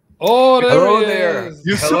 Oh, hello there.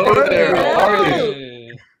 Hello there. How are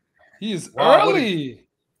you? He is early.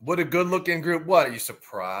 What a good-looking group. What, are you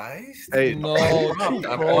surprised? Hey, no, I'm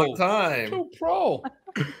on time. Too pro.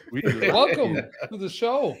 Welcome to the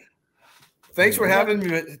show. Thanks for having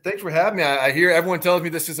me. I hear everyone tells me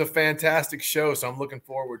this is a fantastic show, so I'm looking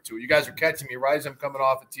forward to it. You guys are catching me right as I'm coming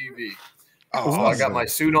off of TV. Oh, so I got my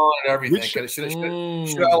suit on and everything. Should I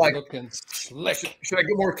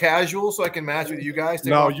get more casual so I can match with you guys?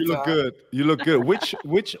 No, you look good. You look good.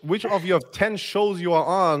 Which of your 10 shows you are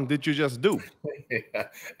on did you just do?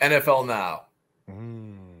 NFL Now.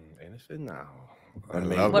 NFL Now.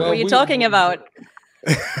 What were you talking about?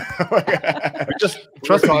 Just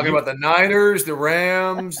We're talking about the Niners, the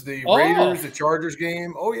Rams, the Raiders, the Chargers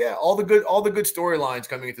game. Oh yeah, all the good storylines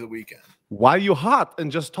coming into the weekend. Why you hot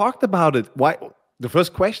and just talked about it? Why? The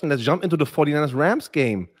first question, let's jump into the 49ers Rams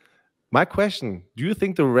game. My question, do you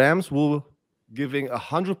think the Rams will giving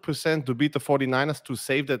 100% to beat the 49ers to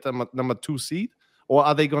save that number 2 seed? Or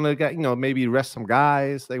are they going to get, maybe rest some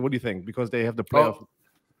guys? Like, what do you think? Because they have the playoff. Oh,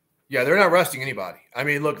 yeah, they're not resting anybody. I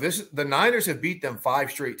mean, look, the Niners have beat them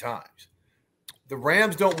 5 straight times. The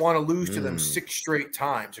Rams don't want to lose to them 6 straight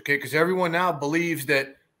times, okay? Because everyone now believes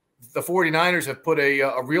that the 49ers have put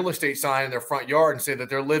a real estate sign in their front yard and say that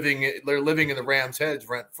they're living in the Rams' heads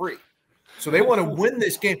rent-free. So they want to win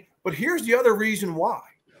this game. But here's the other reason why.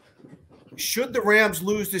 Should the Rams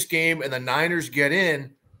lose this game and the Niners get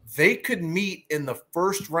in, they could meet in the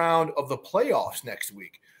first round of the playoffs next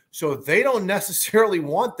week. So they don't necessarily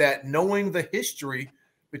want that, knowing the history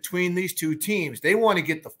between these two teams. They want to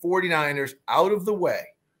get the 49ers out of the way,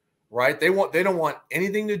 right? They don't want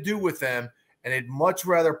anything to do with them, and they'd much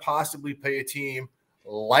rather possibly play a team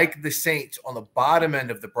like the Saints on the bottom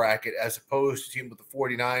end of the bracket as opposed to a team with the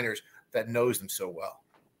 49ers that knows them so well.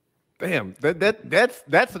 Damn,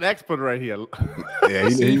 that's an expert right here. Yeah,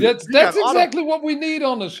 that's exactly what we need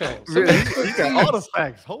on the show. He got all the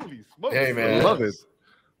facts. Holy smokes! Hey man, I love it.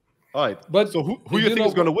 All right, but so who you think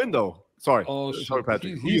is going to win though? Sorry, sorry,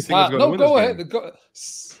 Patrick. Who you think is going to win? Go ahead.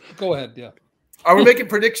 Go ahead. Yeah. Are we making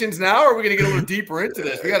predictions now, or are we going to get a little deeper into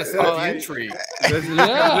this? We got to set up the intrigue.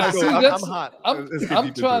 Yeah, see, I'm hot.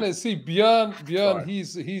 I'm trying to see Björn.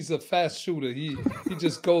 He's a fast shooter. He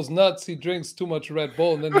just goes nuts. He drinks too much Red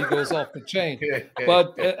Bull, and then he goes off the chain.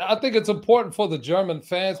 But I think it's important for the German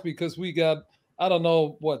fans because we got, I don't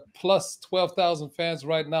know what, plus 12,000 fans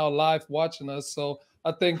right now live watching us. So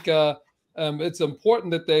I think it's important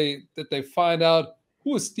that they find out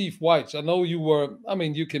who is Steve Wyche. I know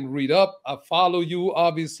you can read up. I follow you,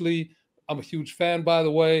 obviously. I'm a huge fan, by the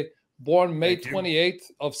way. Born May 28th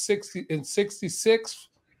of 66.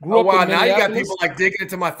 Oh, wow. Now you got people like digging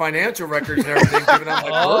into my financial records and everything. Giving out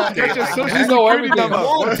my birthday. You know everything. Come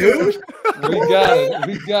on, dude. We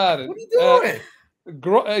got it. What are you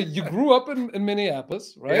doing? You grew up in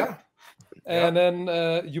Minneapolis, right? Yeah. And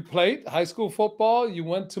then you played high school football. You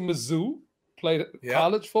went to Mizzou, played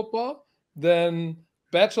college football. Then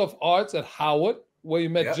Bachelor of Arts at Howard, where you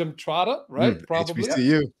met Jim Trotter, right? Probably.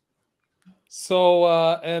 HBCU. So,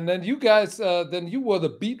 and then you guys, then you were the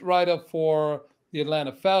beat writer for the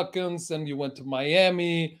Atlanta Falcons, and you went to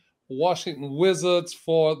Miami, Washington Wizards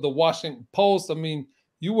for the Washington Post. I mean,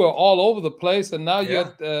 you were all over the place, and now you're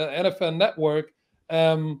at NFL Network.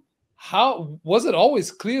 How was it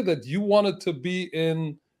always clear that you wanted to be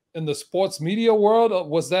in the sports media world? Or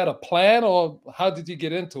was that a plan, or how did you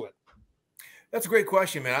get into it? That's a great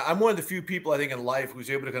question, man. I'm one of the few people I think in life who's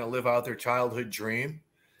able to kind of live out their childhood dream.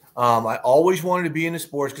 I always wanted to be into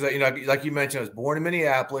sports because, like you mentioned, I was born in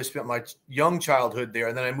Minneapolis, spent my young childhood there,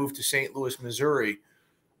 and then I moved to St. Louis, Missouri,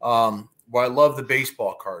 where I love the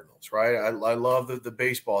baseball Cardinals, right? I love the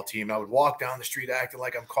baseball team. I would walk down the street acting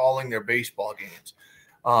like I'm calling their baseball games.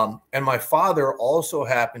 And my father also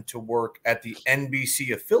happened to work at the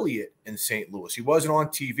NBC affiliate in St. Louis. He wasn't on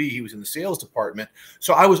TV. He was in the sales department.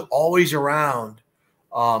 So I was always around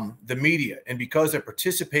the media. And because I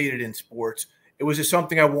participated in sports, it was just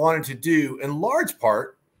something I wanted to do in large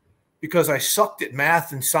part because I sucked at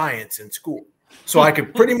math and science in school. So I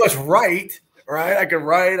could pretty much write, right? I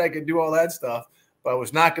could do all that stuff, but I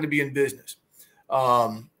was not going to be in business.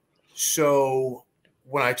 So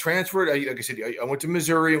when I transferred, like I said, I went to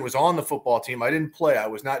Missouri and was on the football team. I didn't play. I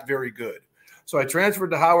was not very good. So I transferred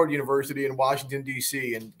to Howard University in Washington,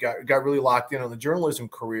 D.C. and got really locked in on the journalism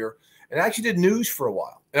career and actually did news for a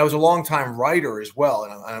while. And I was a longtime writer as well.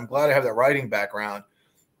 And I'm glad I have that writing background.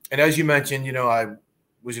 And as you mentioned, I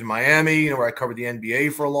was in Miami, where I covered the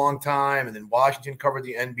NBA for a long time, and then Washington covered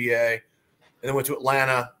the NBA, and then went to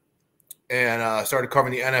Atlanta and started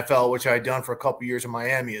covering the NFL, which I had done for a couple of years in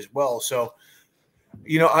Miami as well. So,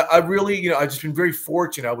 I really, I've just been very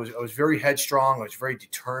fortunate. I was very headstrong. I was very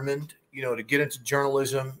determined, to get into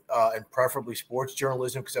journalism and preferably sports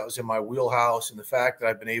journalism because that was in my wheelhouse. And the fact that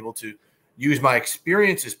I've been able to use my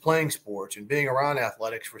experiences playing sports and being around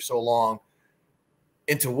athletics for so long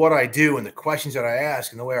into what I do and the questions that I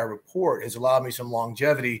ask and the way I report has allowed me some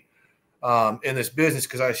longevity in this business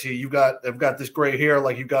because I see I've got this gray hair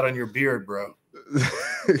like you got on your beard, bro.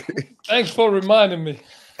 Thanks for reminding me.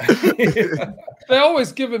 They're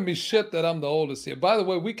always giving me shit that I'm the oldest here. By the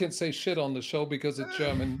way, we can say shit on the show because it's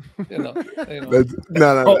German. You know.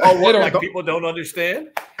 No. What, like people don't understand?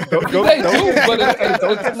 They do, but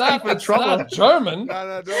it's not German.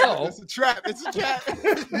 No. It's a trap. It's a trap.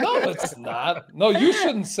 No, it's not. No, you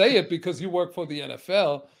shouldn't say it because you work for the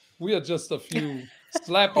NFL. We are just a few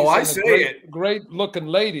slappies. Oh, I say great looking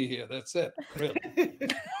lady here. That's it. Really.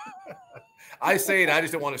 I say it. I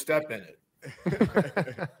just don't want to step in it.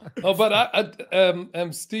 No,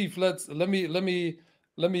 but Steve, let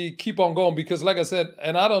me keep on going because, like I said,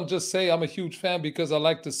 and I don't just say I'm a huge fan because I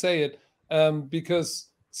like to say it. Because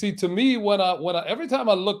see, to me, when I every time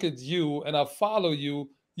I look at you and I follow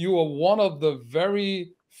you, you are one of the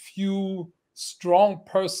very few strong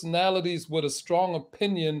personalities with a strong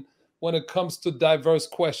opinion when it comes to diverse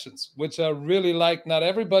questions, which I really like. Not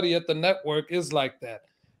everybody at the network is like that.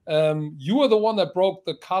 You were the one that broke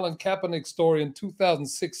the Colin Kaepernick story in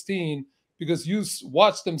 2016 because you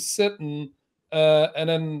watched him sitting. And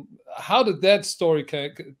then how did that story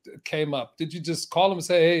came up? Did you just call him and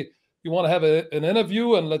say, hey, you want to have an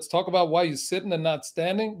interview and let's talk about why you're sitting and not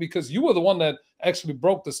standing? Because you were the one that actually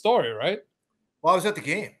broke the story, right? Well, I was at the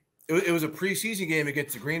game. It was a preseason game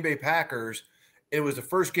against the Green Bay Packers. It was the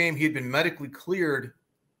first game he had been medically cleared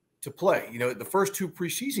to play. You know, the first two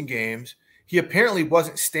preseason games, he apparently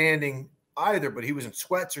wasn't standing either, but he was in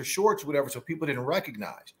sweats or shorts or whatever, so people didn't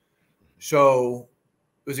recognize. So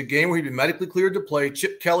it was a game where he'd been medically cleared to play.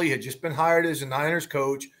 Chip Kelly had just been hired as a Niners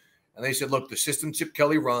coach, and they said, look, the system Chip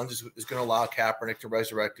Kelly runs is going to allow Kaepernick to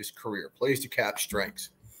resurrect his career, plays to Cap's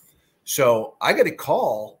strengths. So I got a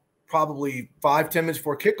call probably 5-10 minutes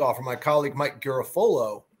before kickoff from my colleague Mike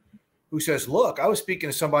Garafolo, who says, look, I was speaking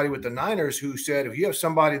to somebody with the Niners who said, if you have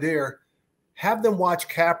somebody there, have them watch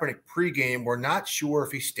Kaepernick pregame. We're not sure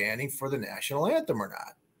if he's standing for the national anthem or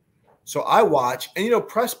not. So I watch, and, you know,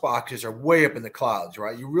 press boxes are way up in the clouds,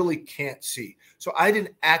 right? You really can't see. So I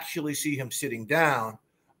didn't actually see him sitting down.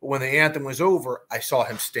 But when the anthem was over, I saw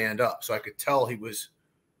him stand up. So I could tell he was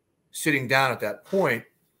sitting down at that point.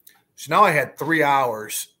 So now I had 3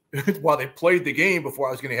 hours while they played the game before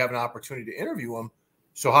I was going to have an opportunity to interview him.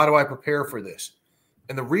 So how do I prepare for this?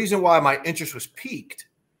 And the reason why my interest was piqued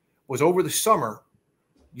was over the summer,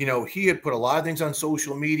 you know, he had put a lot of things on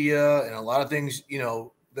social media and a lot of things, you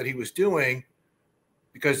know, that he was doing,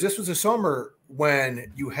 because this was a summer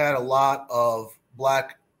when you had a lot of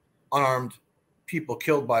Black unarmed people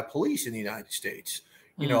killed by police in the United States.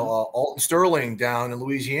 You know, Alton Sterling down in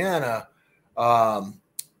Louisiana.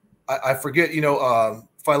 I forget, you know,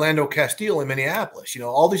 Philando Castile in Minneapolis. You know,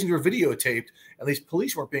 all these things were videotaped, and these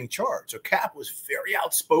police weren't being charged. So Cap was very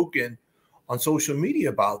outspoken on social media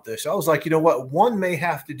about this. I was like, you know what? One may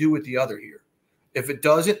have to do with the other here. If it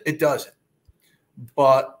doesn't, it doesn't.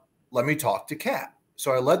 But let me talk to Cap.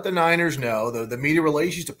 So I let the Niners know, the media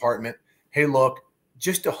relations department, hey, look,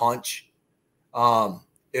 just a hunch.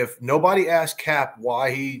 If nobody asked Cap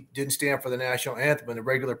why he didn't stand for the national anthem in the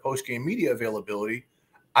regular post-game media availability,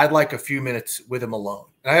 I'd like a few minutes with him alone.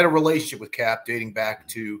 And I had a relationship with Cap dating back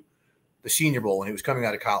to the Senior Bowl when he was coming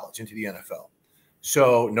out of college into the NFL.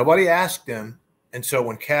 So nobody asked him. And so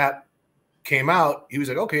when Cap came out, he was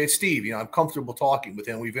like, okay, it's Steve. You know, I'm comfortable talking with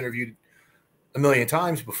him. We've interviewed a million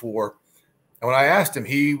times before. And when I asked him,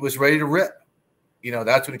 he was ready to rip. You know,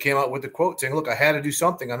 that's when he came out with the quote saying, look, I had to do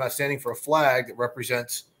something. I'm not standing for a flag that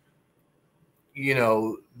represents, you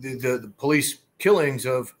know, the police killings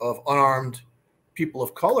of unarmed people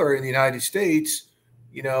of color in the United States,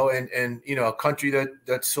 you know, and you know, a country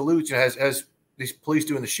that salutes and has these police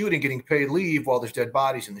doing the shooting, getting paid leave while there's dead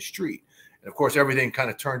bodies in the street. And of course, everything kind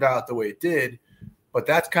of turned out the way it did. But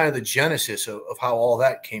that's kind of the genesis of how all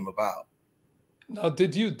that came about. Now,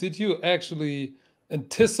 did you actually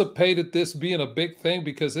anticipated this being a big thing,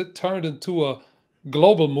 because it turned into a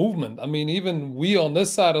global movement? I mean, even we on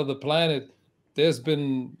this side of the planet, there's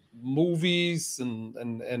been movies and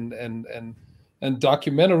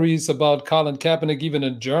documentaries about Colin Kaepernick, even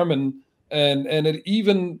in German, and it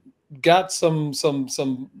even got some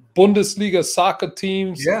Bundesliga soccer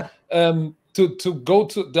teams, to go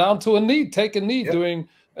down to a knee, take a knee during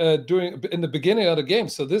in the beginning of the game.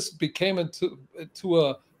 So this became into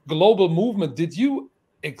a global movement. Did you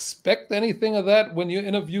expect anything of that when you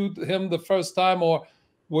interviewed him the first time, or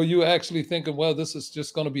were you actually thinking, well, this is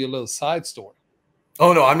just going to be a little side story?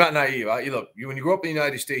 Oh no, I'm not naive. Look, when you grow up in the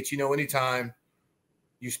United States, you know, anytime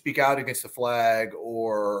you speak out against the flag,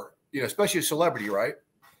 or, you know, especially a celebrity, right?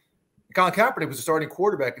 Colin Kaepernick was a starting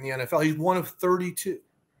quarterback in the NFL. He's one of 32,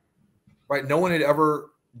 right? No one had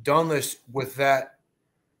ever done this with that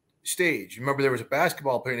stage. Remember, there was a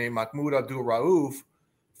basketball player named Mahmoud Abdul-Rauf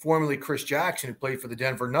formerly Chris Jackson, who played for the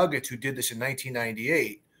Denver Nuggets, who did this in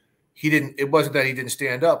 1998. It wasn't that he didn't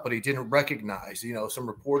stand up, but he didn't recognize, some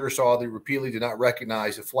reporters saw that he repeatedly did not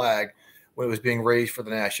recognize the flag when it was being raised for the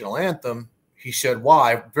national anthem. He said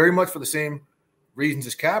why, very much for the same reasons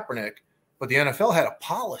as Kaepernick, but the NFL had a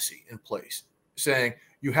policy in place saying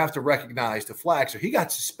you have to recognize the flag. So he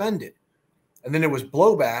got suspended. And then there was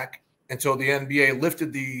blowback. And so the NBA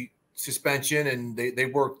lifted the suspension and they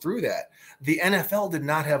worked through that. The NFL did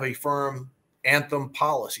not have a firm anthem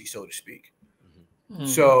policy, so to speak. Mm-hmm.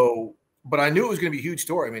 So, but I knew it was going to be a huge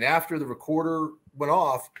story. I mean, after the recorder went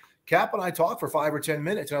off, Cap and I talked for 5 or 10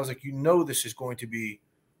 minutes, and I was like, this is going to be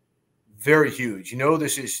very huge.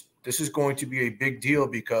 This is going to be a big deal,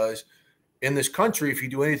 because in this country, if you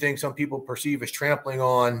do anything some people perceive as trampling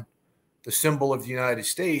on the symbol of the United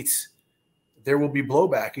States, there will be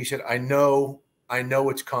blowback. He said, I know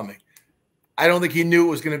it's coming. I don't think he knew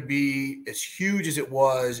it was going to be as huge as it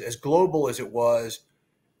was, as global as it was,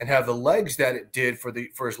 and have the legs that it did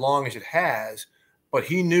for as long as it has. But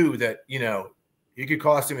he knew that, it could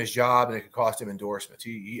cost him his job and it could cost him endorsements.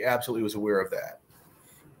 He absolutely was aware of that.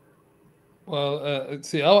 Well,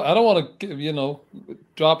 see, I don't want to,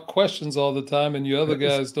 drop questions all the time, and you other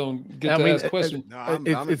guys don't get to ask questions.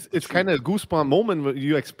 It's kind of a goosebump moment when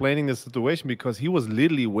you explaining the situation, because he was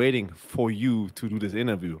literally waiting for you to do this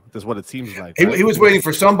interview. That's what it seems like. He was waiting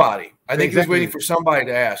for somebody. I think he was waiting for somebody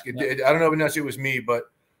to ask. I don't know if it was me,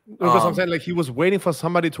 but because I'm saying, like, he was waiting for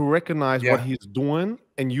somebody to recognize what he's doing,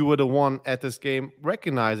 and you were the one at this game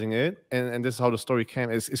recognizing it, and this is how the story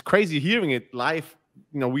came. It's crazy hearing it live.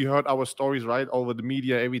 We heard our stories right over the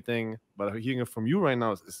media, everything, but hearing it from you right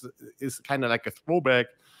now is kind of like a throwback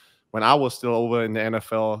when I was still over in the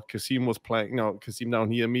NFL. Kasim was playing, Kasim down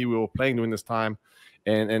here, me, we were playing during this time,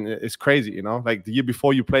 and it's crazy, like the year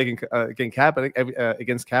before you played against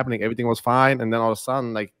Kaepernick, everything was fine, and then all of a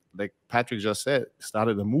sudden, like Patrick just said,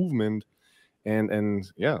 started a movement,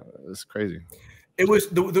 and yeah, it's crazy. It was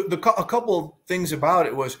a couple of things about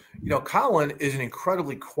it was, Colin is an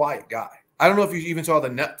incredibly quiet guy. I don't know if you even saw the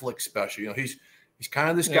Netflix special. He's kind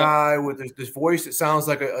of this guy with this voice that sounds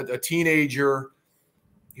like a teenager.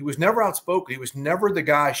 He was never outspoken. He was never the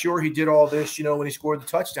guy. Sure, he did all this, when he scored the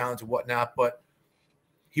touchdowns and whatnot, but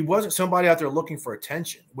he wasn't somebody out there looking for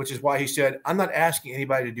attention, which is why he said, I'm not asking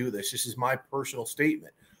anybody to do this. This is my personal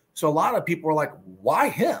statement. So a lot of people were like, why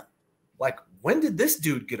him? Like, when did this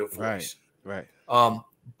dude get a voice? Right.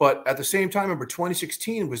 But at the same time, remember,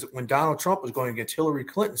 2016 was when Donald Trump was going against Hillary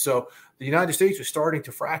Clinton. So the United States was starting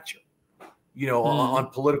to fracture, on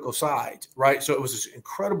political sides, right? So it was this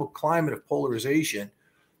incredible climate of polarization.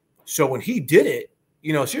 So when he did it,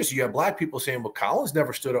 seriously, you had black people saying, well, Colin's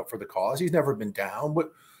never stood up for the cause. He's never been down.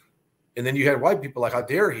 And then you had white people like, how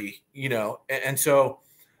dare he, And so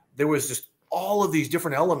there was just all of these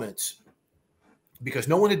different elements, because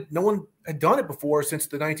no one had done it before since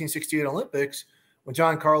the 1968 Olympics, when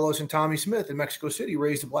John Carlos and Tommy Smith in Mexico City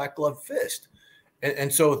raised a black glove fist.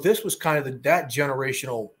 And so this was kind of that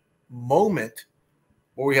generational moment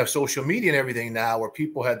where we have social media and everything now, where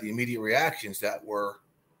people had the immediate reactions that were,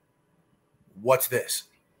 what's this?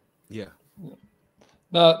 Yeah.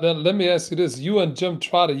 Now, then let me ask you this. You and Jim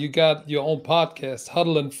Trotter, you got your own podcast,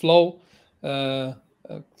 Huddle and Flow.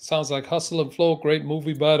 Sounds like Hustle and Flow. Great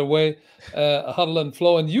movie, by the way. Huddle and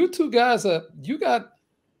Flow. And you two guys, you got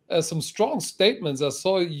some strong statements. I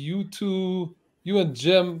saw you and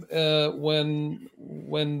Jim, when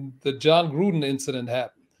the John Gruden incident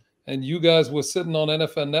happened, and you guys were sitting on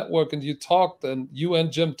NFL Network, and you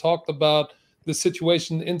and Jim talked about the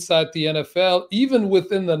situation inside the NFL, even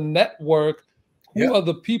within the network. Who are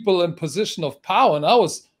the people in position of power? And I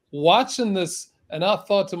was watching this, and I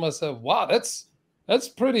thought to myself, wow, that's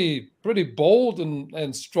pretty bold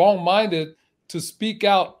and strong-minded to speak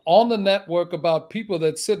out on the network about people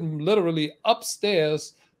that sitting literally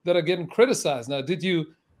upstairs that are getting criticized. Now, did you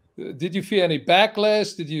feel any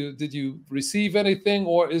backlash? Did you receive anything,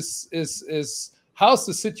 or is how's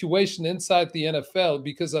the situation inside the NFL?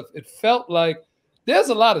 Because it felt like there's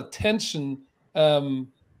a lot of tension,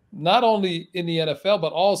 not only in the NFL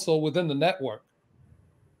but also within the network.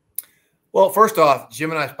 Well, first off,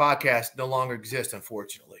 Jim and I's podcast no longer exists,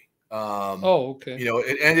 unfortunately. Okay.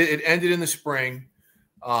 It ended in the spring.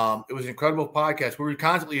 It was an incredible podcast where we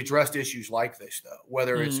constantly addressed issues like this, though,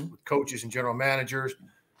 whether it's with coaches and general managers,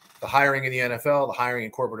 the hiring in the NFL, the hiring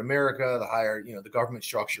in corporate America, the government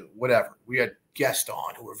structure, whatever. We had guests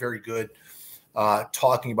on who were very good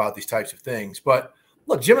talking about these types of things. But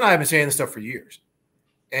look, Jim and I have been saying this stuff for years,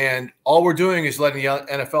 and all we're doing is letting the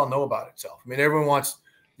NFL know about itself. I mean, everyone wants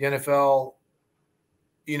the NFL,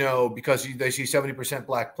 because they see 70%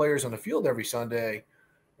 black players on the field every Sunday,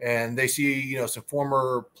 and they see, you know, some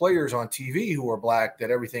former players on TV who are black,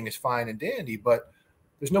 that everything is fine and dandy, but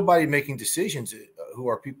there's nobody making decisions who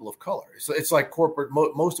are people of color. It's like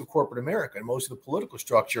most of corporate America and most of the political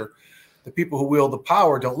structure, the people who wield the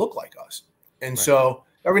power don't look like us. And so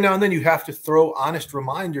every now and then you have to throw honest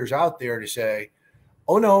reminders out there to say,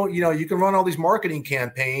 oh no, you know, you can run all these marketing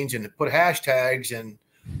campaigns and put hashtags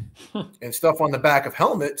and stuff on the back of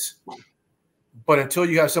helmets, but until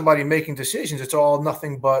you have somebody making decisions, it's all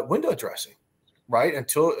nothing but window dressing, right?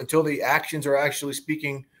 Until the actions are actually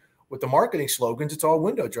speaking with the marketing slogans, it's all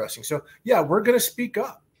window dressing. So yeah, we're going to speak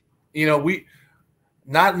up. You know,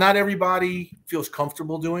 not everybody feels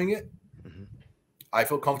comfortable doing it. I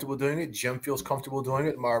feel comfortable doing it. Jim feels comfortable doing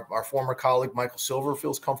it. Our former colleague, Michael Silver,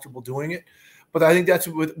 feels comfortable doing it. But I think that's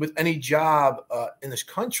with any job in this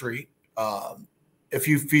country. If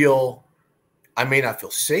you feel, I may not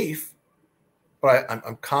feel safe, but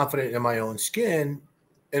I'm confident in my own skin,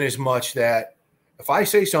 in as much that if I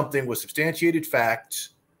say something with substantiated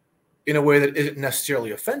facts in a way that isn't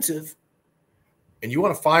necessarily offensive, and you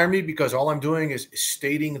want to fire me because all I'm doing is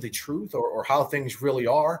stating the truth or how things really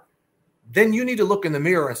are, then you need to look in the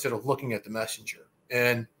mirror instead of looking at the messenger.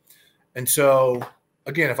 And so,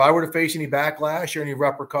 again, if I were to face any backlash or any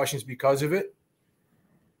repercussions because of it,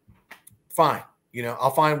 fine. You know,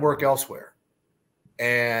 I'll find work elsewhere.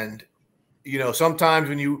 And, you know, sometimes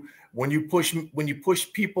when you push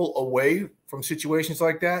people away from situations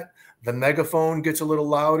like that, the megaphone gets a little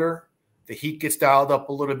louder, the heat gets dialed up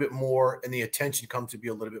a little bit more, and the attention comes to be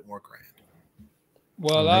a little bit more grand.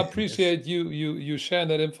 Well, I appreciate you sharing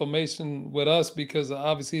that information with us, because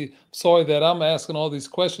obviously, sorry that I'm asking all these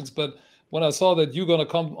questions, but when I saw that you're going to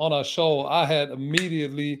come on our show, I had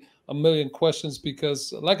immediately a million questions,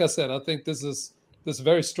 because like I said, I think this is this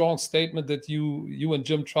very strong statement that you and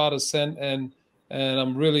Jim Trotter sent, and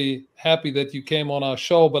I'm really happy that you came on our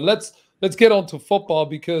show. But let's get on to football,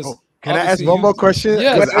 because can I ask one more question?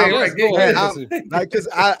 Yes, go ahead. Because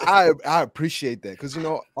I appreciate that, because, you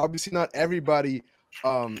know, obviously not everybody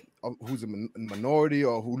who's a minority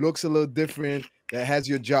or who looks a little different that has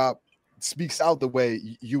your job speaks out the way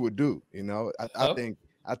you would do. You know, I think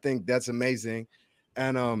that's amazing.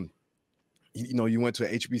 And you know, you went to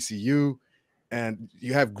HBCU, and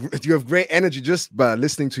you have great energy just by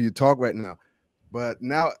listening to you talk right now. But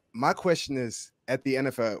now my question is, at the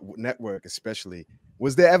NFL Network especially,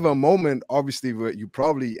 was there ever a moment, obviously, where you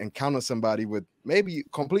probably encountered somebody with maybe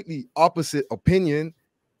completely opposite opinion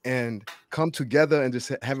and come together and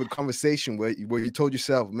just have a conversation where you told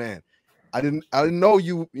yourself, man, I didn't know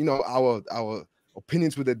you know, our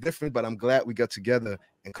opinions were different, but I'm glad we got together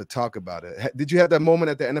and could talk about it. Did you have that moment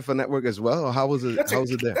at the NFL Network as well, or how was it? How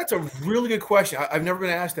was it there? That's a really good question. I've never been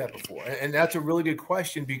asked that before, and that's a really good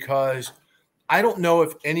question, because I don't know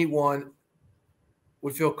if anyone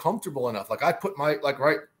would feel comfortable enough. Like I put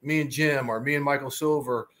me and Jim, or me and Michael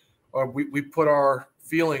Silver, or we put our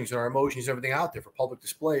feelings and our emotions, everything out there for public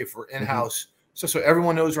display, for in-house, so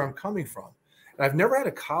everyone knows where I'm coming from. And I've never had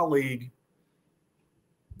a colleague,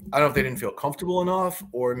 I don't know if they didn't feel comfortable enough,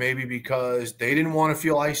 or maybe because they didn't want to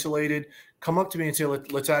feel isolated, come up to me and say,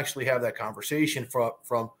 let's actually have that conversation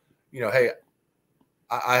from you know, hey,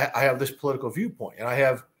 I have this political viewpoint, and I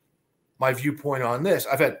have my viewpoint on this.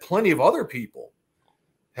 I've had plenty of other people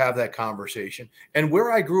have that conversation. And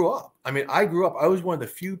where I grew up, I was one of the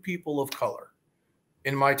few people of color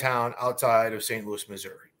in my town outside of St. Louis,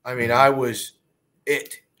 Missouri. I mean, I was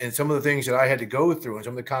it. And some of the things that I had to go through and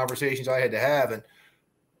some of the conversations I had to have, and,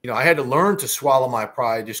 you know, I had to learn to swallow my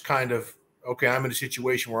pride, just kind of, okay, I'm in a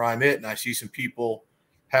situation where I'm it, and I see some people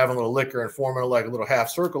having a little liquor and forming like a little half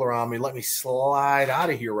circle around me. Let me slide out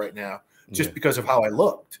of here right now, just because of how I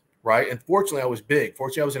looked, right? And fortunately, I was big.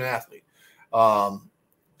 Fortunately, I was an athlete.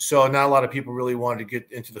 So not a lot of people really wanted to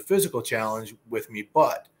get into the physical challenge with me,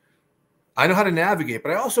 but I know how to navigate.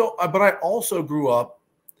 But I also grew up,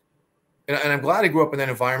 and I'm glad I grew up in that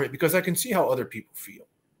environment, because I can see how other people feel.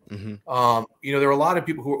 You know, there are a lot of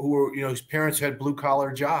people who were, you know, whose parents had blue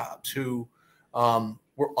collar jobs, who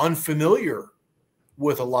were unfamiliar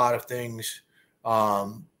with a lot of things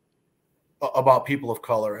about people of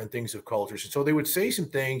color and things of cultures. And so they would say some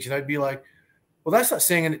things, and I'd be like, well, that's not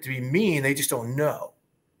saying it to be mean. They just don't know.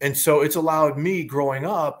 And so it's allowed me growing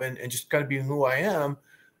up and just kind of being who I am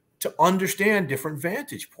to understand different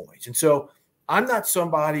vantage points. And so I'm not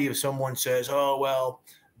somebody, if someone says, oh, well,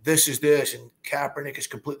 this is this, and Kaepernick is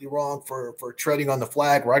completely wrong for treading on the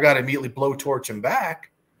flag, where I got to immediately blowtorch him back.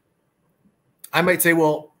 I might say,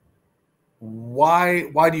 well, why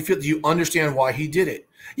do you understand why he did it?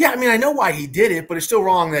 Yeah, I mean, I know why he did it, but it's still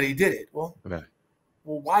wrong that he did it. Well,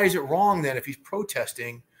 why is it wrong then if he's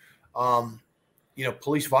protesting, you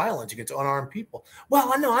police violence against unarmed people.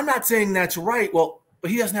 Well, no, I'm not saying that's right. Well,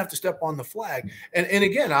 but he doesn't have to step on the flag. And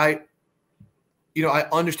again, I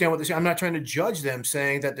understand what they're saying. I'm not trying to judge them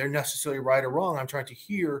saying that they're necessarily right or wrong. I'm trying to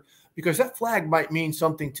hear, because that flag might mean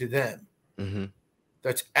something to them. Mm-hmm.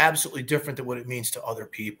 That's absolutely different than what it means to other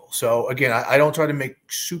people. So again, I don't try to make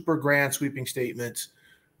super grand sweeping statements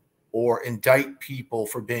or indict people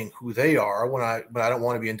for being who they are but I don't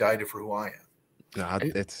want to be indicted for who I am. Yeah,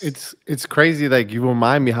 it's crazy. Like, you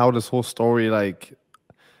remind me how this whole story, like,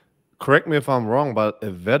 correct me if I'm wrong, but a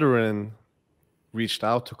veteran reached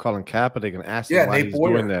out to Colin Kaepernick and asked him why he's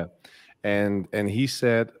doing that. And he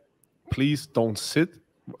said, please don't sit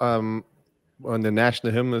when the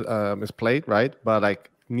national hymn is played, right? But like,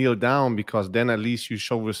 kneel down, because then at least you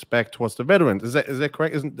show respect towards the veterans. Is that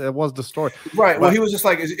correct? That was the story, right? Well, he was just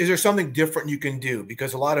like, is there something different you can do?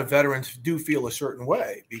 Because a lot of veterans do feel a certain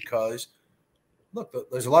way, because look,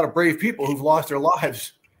 there's a lot of brave people who've lost their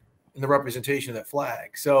lives in the representation of that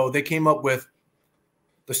flag. So they came up with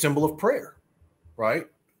the symbol of prayer, right?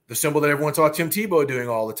 The symbol that everyone saw Tim Tebow doing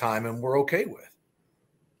all the time and we're okay with.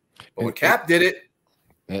 But when Cap did it,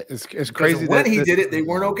 it's crazy. When he did it, they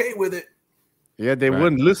weren't okay with it. Yeah, they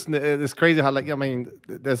wouldn't listen. It's crazy how, like, I mean,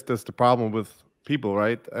 that's the problem with people,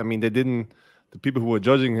 right? I mean, the people who were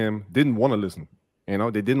judging him didn't want to listen.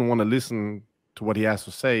 They didn't want to listen to what he has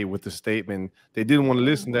to say with the statement. They didn't want to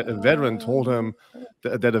listen that a veteran told him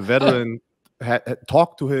that a veteran had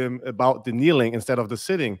talked to him about the kneeling instead of the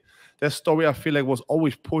sitting. That story, I feel like, was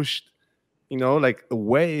always pushed, like,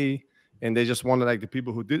 away. And they just wanted, like, the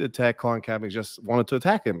people who did attack Colin Kaepernick just wanted to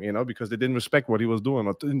attack him, because they didn't respect what he was doing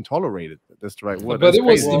or didn't tolerate it. That's the right word. But it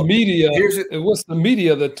was the media. It was the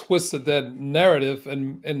media that twisted that narrative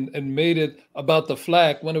and made it about the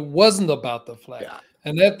flag when it wasn't about the flag. Yeah.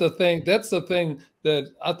 And that's the thing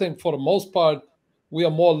that I think, for the most part, we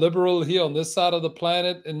are more liberal here on this side of the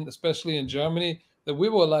planet, and especially in Germany, that we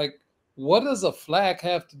were like, what does a flag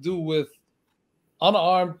have to do with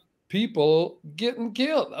unarmed people getting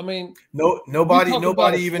killed? I mean, nobody wanted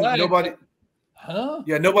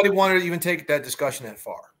to even take that discussion that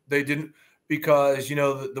far. They didn't, because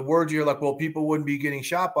the words, you're like, well, people wouldn't be getting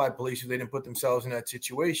shot by police if they didn't put themselves in that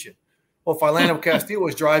situation. Well, Philando Castile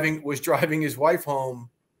was driving his wife home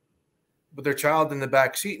with their child in the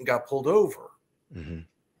back seat and got pulled over. Mm-hmm.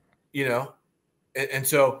 And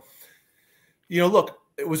so, look,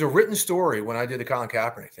 it was a written story when I did the Colin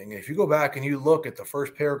Kaepernick thing. And if you go back and you look at the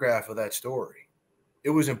first paragraph of that story,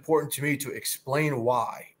 it was important to me to explain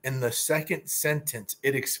why. In the second sentence,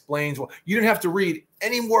 it explains why. You didn't have to read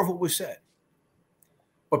any more of what was said.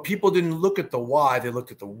 But people didn't look at the why, they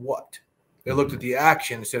looked at the what. They looked at the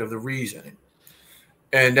action instead of the reason.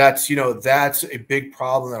 And that's a big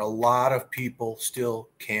problem that a lot of people still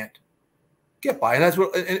can't get by. And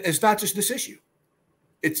it's not just this issue.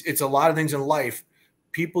 It's a lot of things in life.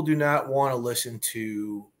 People do not want to listen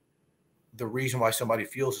to the reason why somebody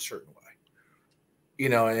feels a certain way,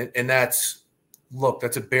 and that's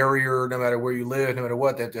a barrier no matter where you live, no matter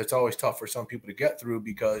what, that's always tough for some people to get through,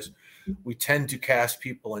 because we tend to cast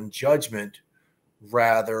people in judgment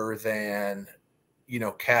rather than,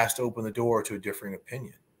 cast open the door to a differing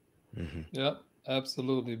opinion. Mm-hmm. Yeah,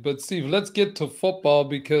 absolutely. But Steve, let's get to football,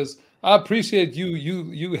 because I appreciate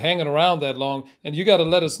you hanging around that long, and you got to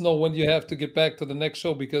let us know when you have to get back to the next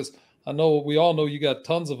show, because I know we all know you got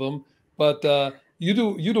tons of them. But you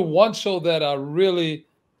do one show that I really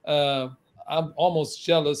I'm almost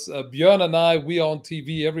jealous. Björn and I, we on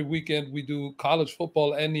TV every weekend. We do college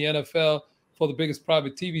football and the NFL for the biggest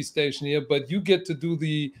private TV station here. But you get to do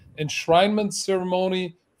the enshrinement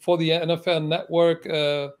ceremony for the NFL Network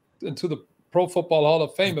into the Pro Football Hall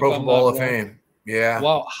of Fame. Pro Football Hall of Fame. Yeah.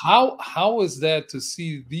 Wow. How is that to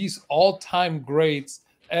see these all-time greats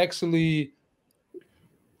actually,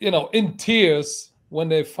 in tears when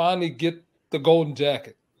they finally get the golden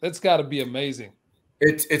jacket? That's got to be amazing.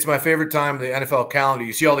 It's my favorite time of the NFL calendar.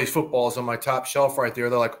 You see all these footballs on my top shelf right there.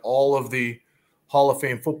 They're like all of the Hall of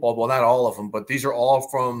Fame football. Well, not all of them, but these are all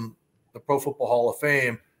from the Pro Football Hall of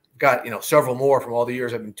Fame. Got several more from all the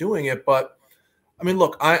years I've been doing it, but I mean,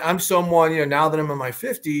 look, I'm someone, now that I'm in my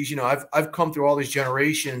 50s, I've come through all these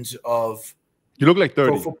generations of. You look like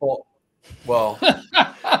 30. Pro football. Well,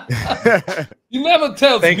 you never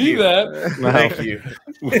tell me that. No. Thank you.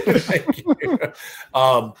 Thank you.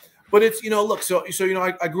 But it's, look, so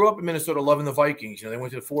I grew up in Minnesota loving the Vikings. They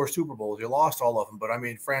went to the 4 Super Bowls. They lost all of them. But I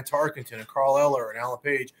mean, Franz Harkington and Carl Eller and Alan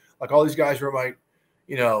Page, like all these guys were my,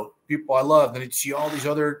 people I loved. And you see all these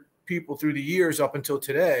other people through the years up until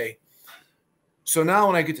today. So now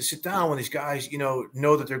when I get to sit down with these guys,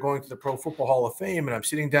 know that they're going to the Pro Football Hall of Fame, and I'm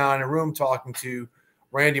sitting down in a room talking to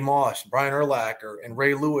Randy Moss, Brian Urlacher, and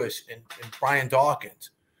Ray Lewis, and Brian Dawkins,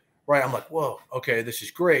 right? I'm like, whoa, okay, this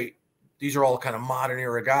is great. These are all kind of modern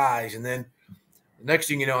era guys. And then the next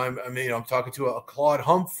thing you know, I'm talking to a Claude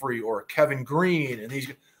Humphrey or a Kevin Green, and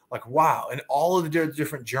these, like, wow, and all of the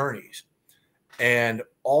different journeys and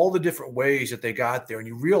all the different ways that they got there. And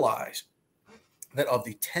you realize that of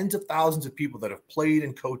the tens of thousands of people that have played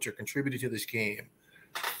and coached or contributed to this game,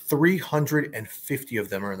 350 of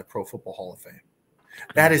them are in the Pro Football Hall of Fame.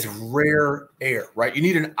 That is rare air, right? You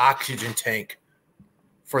need an oxygen tank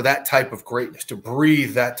for that type of greatness, to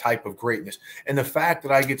breathe that type of greatness. And the fact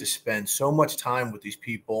that I get to spend so much time with these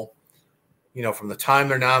people, you know, from the time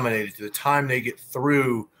they're nominated to the time they get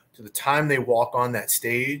through to the time they walk on that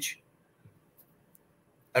stage,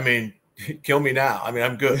 I mean, kill me now. I mean,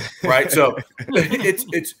 I'm good, right? So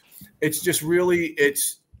it's just really,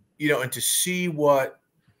 it's, you know, and to see what,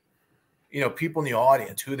 you know, people in the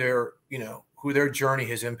audience, who their journey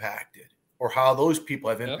has impacted, or how those people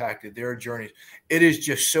have impacted their journeys. It is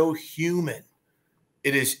just so human.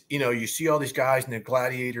 It is, you know, you see all these guys in their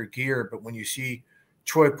gladiator gear, but when you see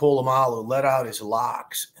Troy Polamalu let out his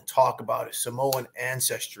locks and talk about his Samoan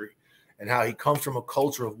ancestry and how he comes from a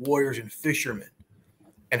culture of warriors and fishermen,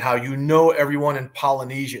 and how, you know, everyone in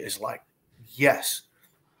Polynesia is like, yes,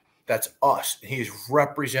 that's us. And he is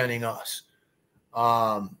representing us.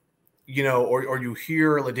 You know, or you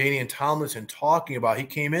hear LaDainian Tomlinson talking about, he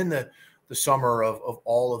came in the summer of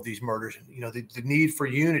all of these murders, and, you know, the need for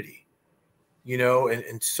unity, you know,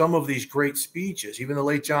 and some of these great speeches, even the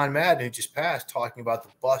late John Madden, who just passed, talking about the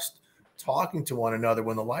bust, talking to one another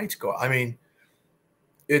when the lights go out. I mean,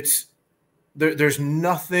 it's, there's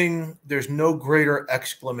no greater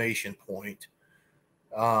exclamation point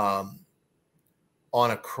on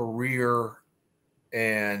a career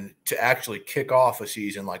and to actually kick off a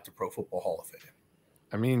season like the Pro Football Hall of Fame.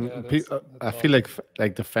 I mean, I feel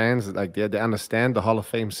like the fans, like they understand the Hall of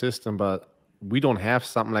Fame system, but we don't have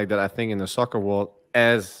something like that, I think, in the soccer world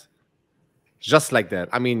as just like that.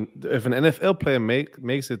 I mean, if an NFL player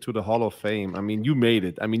makes it to the Hall of Fame, I mean, you made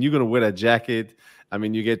it. I mean, you're gonna wear that jacket. I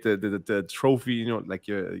mean, you get the trophy, you know, like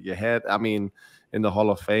your head. I mean, in the Hall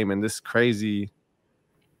of Fame, and this crazy.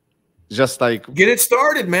 Just like, get it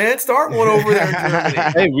started, man. Start one over there in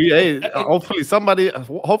Germany. Hey, hopefully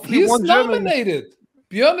He's one nominated. German.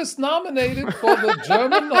 Björn is nominated for the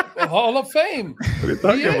German Hall of Fame. What are you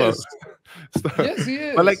talking about? Yes, he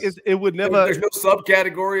is. But like, it would never. There's no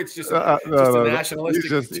subcategory. It's just a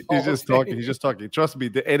nationalistic. He's just talking. He's just talking. Trust me,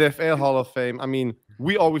 the NFL Hall of Fame. I mean,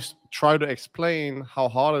 we always try to explain how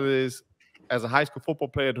hard it is as a high school football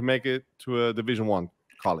player to make it to a Division I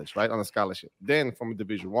college, right, on a scholarship. Then from a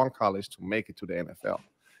Division I college to make it to the NFL.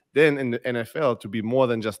 Then in the NFL to be more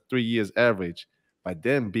than just 3 years average. But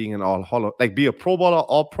then being an be a Pro Bowler,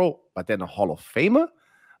 All Pro, but then a Hall of Famer.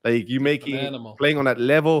 Like, you playing on that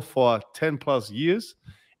level for 10+ years.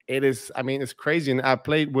 It is, I mean, it's crazy. And I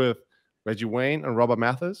played with Reggie Wayne and Robert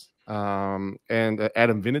Mathis and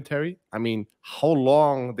Adam Vinatieri. I mean, how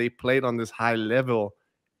long they played on this high level,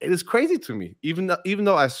 it is crazy to me. Even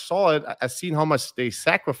though I saw it, I seen how much they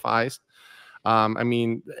sacrificed. I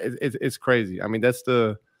mean, it's crazy. I mean,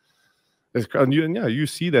 you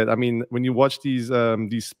see that. I mean, when you watch these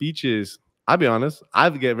speeches, I'll be honest, I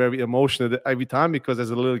get very emotional every time, because as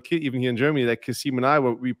a little kid, even here in Germany, like Kasim and I,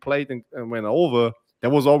 we played and went over, that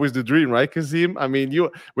was always the dream, right, Kasim? I mean,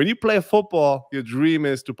 when you play football, your dream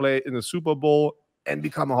is to play in the Super Bowl and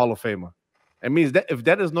become a Hall of Famer. It means that if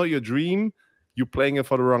that is not your dream, you're playing it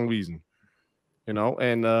for the wrong reason, you know?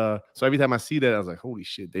 And so every time I see that, I was like, holy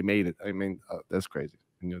shit, they made it. I mean, that's crazy.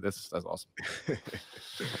 You know, that's awesome.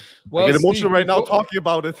 Well, I get emotional right now talking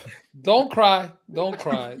about it. Don't cry. Don't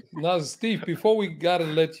cry. Now, Steve, before we got to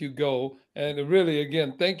let you go, and really,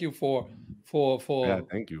 again, thank you for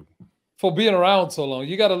thank you for being around so long.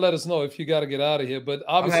 You got to let us know if you got to get out of here. But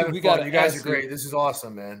obviously, we got to. You guys are great. This is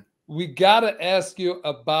awesome, man. We got to ask you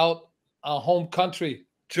about our home country,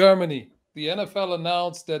 Germany. The NFL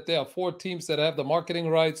announced that there are 4 teams that have the marketing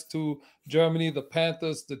rights to Germany: the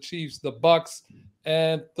Panthers, the Chiefs, the Bucks,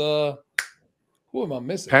 and the who am I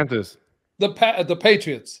missing? Panthers. The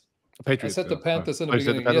Patriots. Patriots. I said the Panthers in the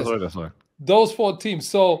beginning. That's right. Those 4 teams.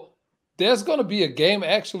 So there's going to be a game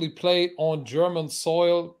actually played on German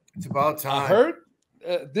soil. It's about time. I heard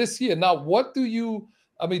this year. Now, what do you?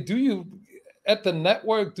 I mean, do you at the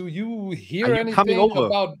network? Do you hear anything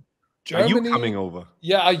about Germany? Are you coming over?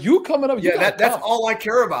 Yeah, are you coming over? Yeah, that's all I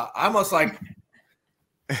care about. I'm almost like,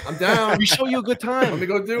 I'm down. We show you a good time. Let me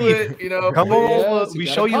go do it. You know, come over. We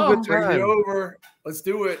show you a good time. Bring me over. Let's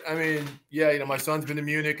do it. I mean, yeah, you know, my son's been to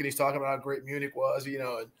Munich and he's talking about how great Munich was. You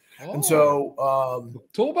know, and so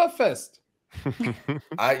Oktoberfest.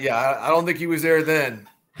 I don't think he was there then,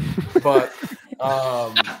 but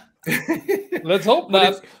let's hope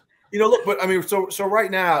not. Look, but I mean, so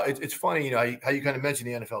right now it's funny, how you kind of mentioned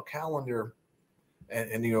the NFL calendar,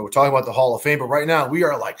 and we're talking about the Hall of Fame, but right now we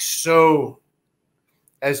are like so.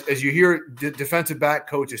 As you hear defensive back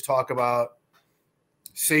coaches talk about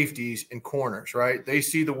safeties and corners, right? They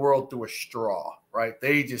see the world through a straw, right?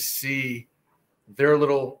 They just see their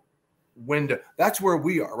little window. That's where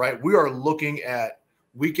we are, right? We are looking at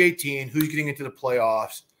week 18, who's getting into the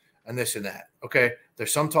playoffs and this and that. Okay.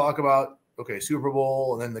 There's some talk about, Super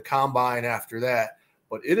Bowl and then the combine after that,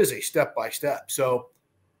 but it is a step-by-step. So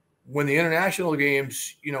when the international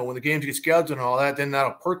games, when the games get scheduled and all that, then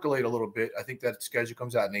that'll percolate a little bit. I think that schedule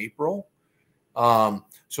comes out in April.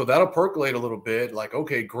 So that'll percolate a little bit, like,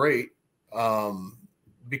 okay, great.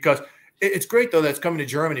 Because it's great, though, that's coming to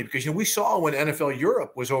Germany, because, we saw when NFL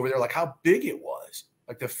Europe was over there, like how big it was.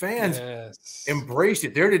 Like the fans embraced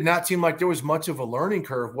it. There did not seem like there was much of a learning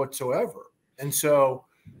curve whatsoever. And so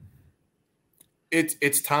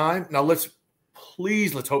it's time. Now let's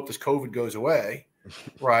hope this COVID goes away.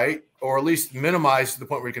 Right, or at least minimize to the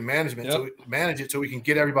point where we can manage it, so we can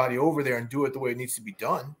get everybody over there and do it the way it needs to be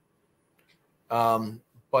done.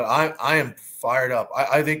 But I am fired up.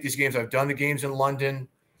 I think these games. I've done the games in London.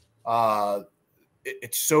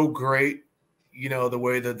 It's so great, the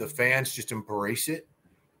way that the fans just embrace it.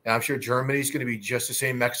 And I'm sure Germany's going to be just the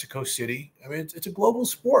same. Mexico City. I mean, it's a global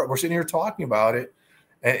sport. We're sitting here talking about it,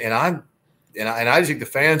 and I just think the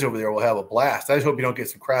fans over there will have a blast. I just hope you don't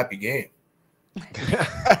get some crappy game.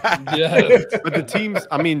 Yeah, but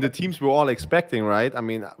the teams we're all expecting, right? I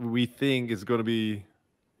mean, we think it's going to be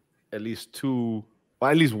at least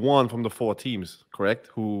one from the 4 teams, correct?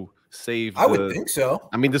 Who saved? I would think so.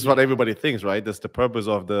 I mean, this is what everybody thinks, right? That's the purpose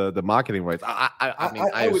of the marketing rights.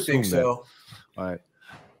 I would think so. All right.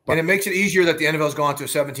 And it makes it easier that the NFL's gone to a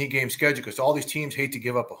 17-game schedule, because all these teams hate to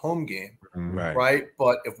give up a home game, right?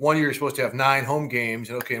 But if one year you're supposed to have 9 home games,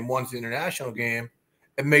 and one's the international game,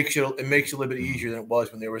 it makes it a little bit easier than it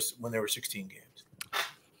was when there were 16 games.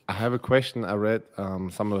 I have a question. I read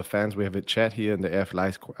some of the fans. We have a chat here in the AF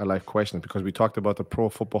Live questions, because we talked about the Pro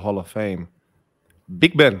Football Hall of Fame.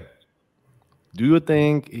 Big Ben, do you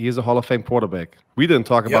think he's a Hall of Fame quarterback? We didn't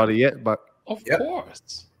talk about it yet, but of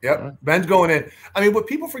course. Yep, right. Ben's going in. I mean, what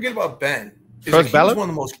people forget about Ben is first ballot? One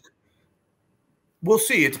of the most. We'll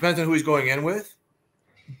see. It depends on who he's going in with,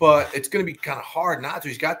 but it's going to be kind of hard not to.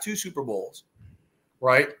 He's got 2 Super Bowls,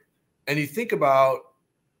 right? And you think about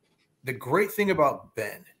the great thing about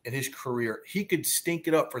Ben in his career, he could stink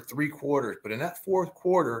it up for 3 quarters, but in that 4th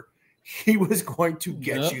quarter, he was going to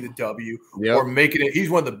get you the W or making it. He's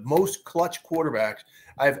one of the most clutch quarterbacks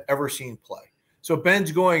I've ever seen play. So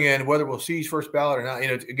Ben's going in, whether we'll see his first ballot or not.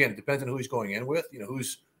 Again, it depends on who he's going in with.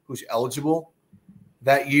 Who's eligible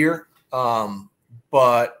that year.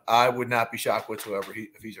 But I would not be shocked whatsoever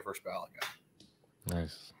if he's a first ballot guy.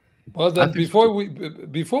 Nice. Well, then before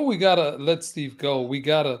we gotta let Steve go, we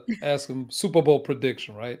gotta ask him Super Bowl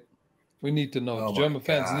prediction, right? We need to know. German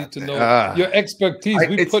fans need to know your expertise.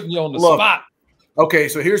 We're putting you on the spot. Okay,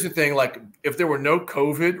 so here's the thing. Like, if there were no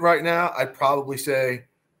COVID right now, I'd probably say,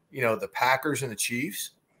 the Packers and the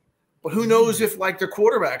Chiefs. But who knows if, like, their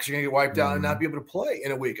quarterbacks are going to get wiped out and not be able to play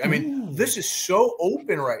in a week. I mean, this is so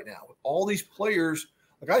open right now with all these players.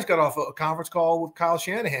 The guys got off a conference call with Kyle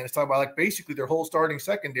Shanahan. It's talking about, like, basically their whole starting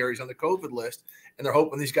secondaries on the COVID list, and they're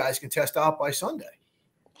hoping these guys can test out by Sunday.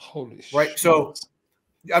 Holy shit. Right? So,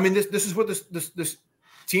 I mean, this is what this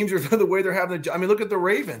teams are the way they're having. I mean, look at the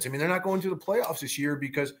Ravens. I mean, they're not going to the playoffs this year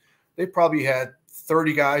because they probably had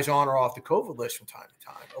 30 guys on or off the COVID list from time to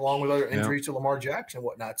time, along with other injuries to Lamar Jackson and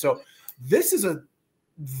whatnot. So this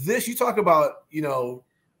you talk about, the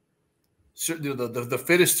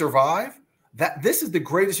fittest survive. This is the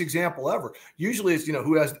greatest example ever. Usually it's,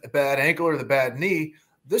 who has a bad ankle or the bad knee.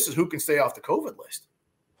 This is who can stay off the COVID list.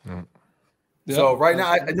 Mm. Yeah. So right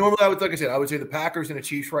now, normally I would, like I said, I would say the Packers and the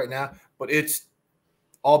Chiefs right now, but it's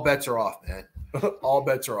all bets are off, man. All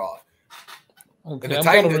bets are off. Okay, and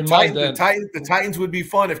the Titans would be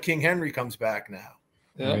fun if King Henry comes back now.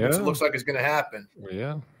 Yeah. Which it looks like it's going to happen.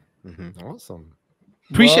 Yeah. Mm-hmm. Awesome.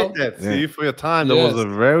 Appreciate that, Steve, for your time. That was a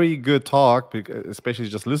very good talk, especially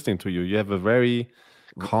just listening to you. You have a very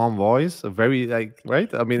calm voice, a very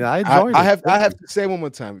right? I mean, I enjoyed it. I have to say one more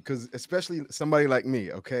time, because especially somebody like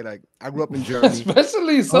me, okay? Like, I grew up in Germany.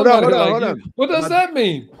 Especially somebody like you. What does that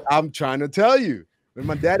mean? I'm trying to tell you. When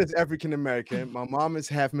my dad is African American, my mom is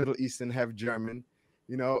half Middle Eastern, half German,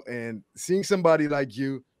 and seeing somebody like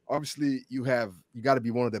you, obviously you got to be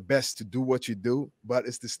one of the best to do what you do, but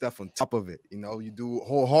it's the stuff on top of it, you do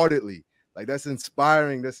wholeheartedly. Like, that's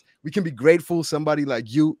inspiring. We can be grateful somebody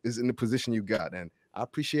like you is in the position you got, and I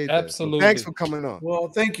appreciate that. Absolutely. So thanks for coming on. Well,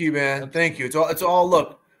 thank you, man. Thank you. It's all.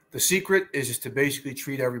 Look, the secret is just to basically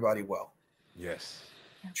treat everybody well. Yes.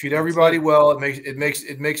 Treat everybody well. It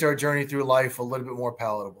makes our journey through life a little bit more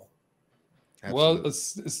palatable. Absolutely. Well,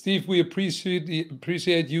 Steve, we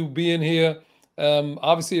appreciate you being here.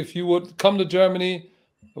 Obviously, if you would come to Germany,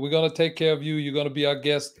 we're going to take care of you. You're going to be our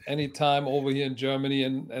guest anytime over here in Germany.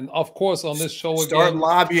 And of course, on this show Start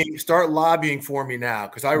again. Start lobbying for me now,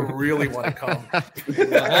 because I really want to come.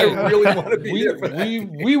 I really want to be there for that.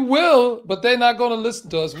 We will, but they're not going to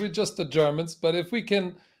listen to us. We're just the Germans. But if we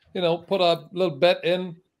can, put a little bet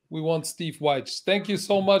in, we want Steve Wyche. Thank you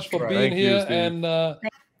so much for being here. And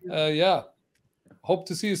yeah, hope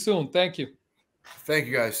to see you soon. Thank you. Thank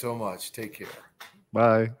you guys so much. Take care.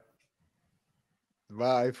 Bye.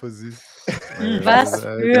 Bye, Fuzzy. Was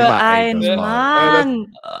für ein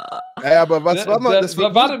Mann. Ja, aber was war mal?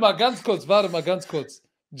 Warte mal ganz kurz.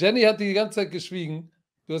 Jenny hat die ganze Zeit geschwiegen.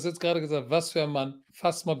 Du hast jetzt gerade gesagt, was für ein Mann.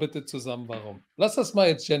 Fass mal bitte zusammen, warum. Lass das mal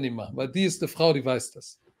jetzt Jenny machen, weil die ist eine Frau, die weiß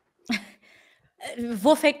das.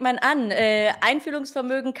 Wo fängt man an?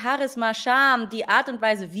 Einfühlungsvermögen, Charisma, Charme, die Art und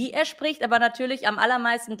Weise, wie er spricht, aber natürlich am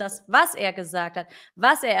allermeisten das, was er gesagt hat,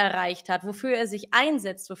 was er erreicht hat, wofür er sich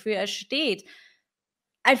einsetzt, wofür er steht.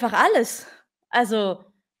 Einfach alles. Also,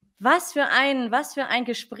 was für ein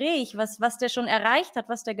Gespräch, was der schon erreicht hat,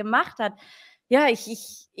 was der gemacht hat. Ja,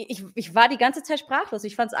 ich war die ganze Zeit sprachlos.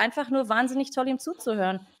 Ich fand es einfach nur wahnsinnig toll, ihm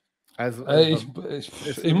zuzuhören. Also,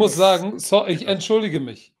 ich muss sagen, ich entschuldige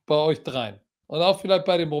mich bei euch dreien. Und auch vielleicht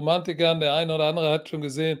bei den Romantikern, der eine oder andere hat schon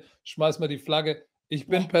gesehen, schmeiß mal die Flagge. Ich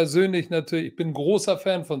bin persönlich natürlich, ich bin ein großer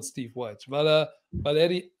Fan von Steve Wyche, weil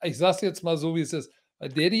er ich sag's jetzt mal so, wie es ist, weil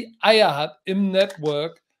der die Eier hat im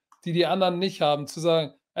Network, die anderen nicht haben, zu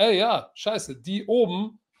sagen, ey, ja, scheiße, die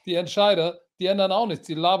oben, die Entscheider, die ändern auch nichts,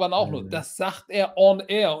 die labern auch nur. Das sagt er on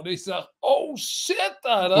air und ich sag, oh shit,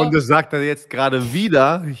 Alter. Und das sagt er jetzt gerade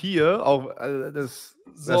wieder hier, auch das ist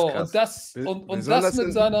und das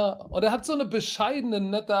mit seiner, und er hat so eine bescheidene,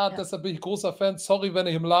 nette Art, deshalb bin ich großer Fan. Sorry, wenn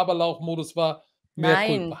ich im Laberlauch-Modus war.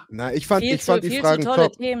 Nein, ich fand die Fragen tolle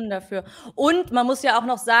top. Themen dafür. Und man muss ja auch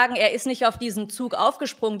noch sagen, er ist nicht auf diesen Zug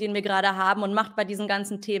aufgesprungen, den wir gerade haben, und macht bei diesen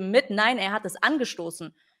ganzen Themen mit. Nein, er hat es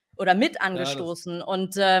angestoßen oder mit angestoßen.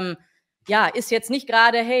 Und ja, ist jetzt nicht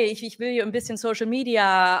gerade, hey, ich will hier ein bisschen Social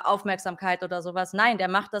Media Aufmerksamkeit oder sowas. Nein, der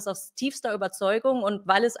macht das aus tiefster Überzeugung und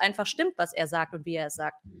weil es einfach stimmt, was er sagt und wie er es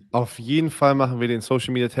sagt. Auf jeden Fall machen wir den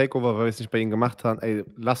Social Media Takeover, weil wir es nicht bei Ihnen gemacht haben. Ey,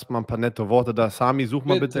 lasst mal ein paar nette Worte da. Sami, such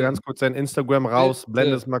mal bitte ganz kurz sein Instagram raus,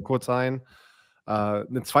 blende es mal kurz ein.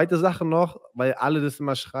 Eine zweite Sache noch, weil alle das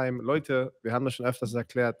immer schreiben. Leute, wir haben das schon öfters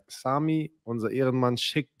erklärt. Sami, unser Ehrenmann,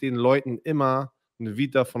 schickt den Leuten immer eine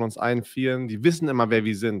Vita von uns allen vieren. Die wissen immer, wer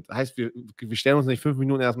wir sind. Heißt, wir stellen uns nicht 5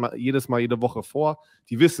 Minuten jede Woche vor.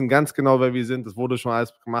 Die wissen ganz genau, wer wir sind. Das wurde schon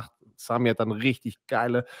alles gemacht. Sami hat dann eine richtig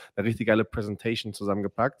geile Presentation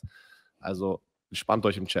zusammengepackt. Also spannt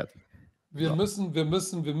euch im Chat. Wir müssen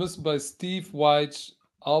bei Steve Wyche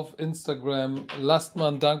auf Instagram, lasst mal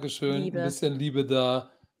ein Dankeschön, ein bisschen Liebe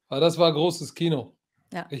da. Weil das war großes Kino.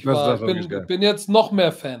 Ja. Ich bin jetzt noch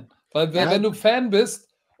mehr Fan. Weil wenn du Fan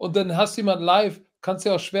bist und dann hast jemand live, kannst du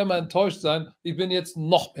ja auch schwer mal enttäuscht sein. Ich bin jetzt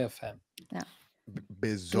noch mehr Fan. Ja.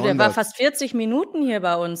 Du, der war fast 40 Minuten hier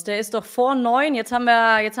bei uns. Der ist doch vor 9. Jetzt haben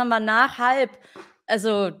wir nach halb.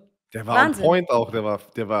 Also der war Wahnsinn. On point auch. Der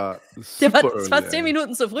war fast 10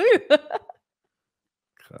 Minuten zu früh.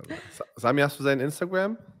 Sami, hast du sein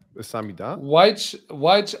Instagram? Ist Sami da?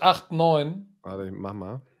 Wyche89. Warte, mach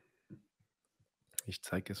mal. Ich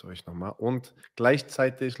zeige es euch nochmal. Und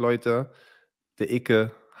gleichzeitig, Leute, der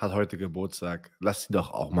Icke hat heute Geburtstag. Lasst sie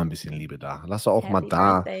doch auch mal ein bisschen Liebe da. Lasst doch auch Happy mal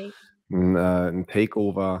da ein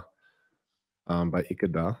Takeover bei Icke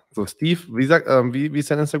da. So, Steve, wie ist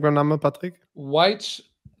dein Instagram-Name, Patrick?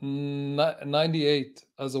 Wyche98,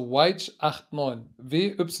 also Wyche89.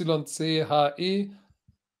 WYCHE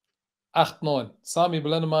 89. Sami,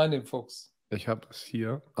 blende mal ein den Fuchs. Ich habe es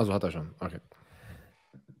hier. Also hat er schon. Okay.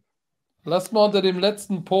 Lass mal unter dem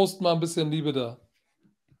letzten Post mal ein bisschen Liebe da.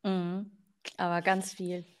 Mhm. Aber ganz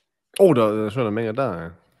viel. Oh, da ist schon eine Menge da.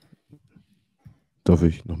 Ey. Darf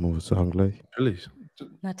ich nochmal was sagen gleich?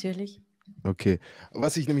 Natürlich. Okay.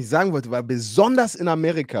 Was ich nämlich sagen wollte, war besonders in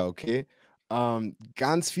Amerika, okay,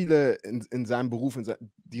 ganz viele in seinem Beruf,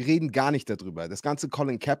 die reden gar nicht darüber. Das ganze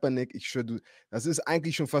Colin Kaepernick, ich schwöre, das ist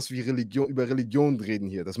eigentlich schon fast wie Religion, über Religion reden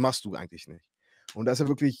hier. Das machst du eigentlich nicht. Und dass er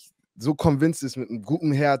wirklich so convinced ist mit einem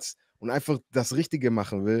guten Herz und einfach das Richtige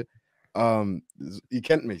machen will, ihr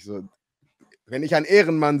kennt mich, so wenn ich einen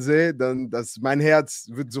Ehrenmann sehe, dann mein Herz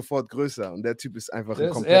wird sofort größer. Und der Typ ist einfach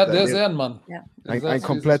der ist Ehrenmann. Ja. Ein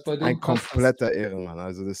kompletter Ehrenmann.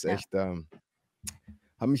 Also das ist echt,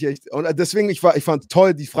 hat mich echt, und deswegen, ich fand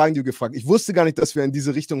toll die Fragen, die du gefragt hast. Ich wusste gar nicht, dass wir in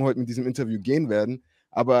diese Richtung heute mit diesem Interview gehen werden,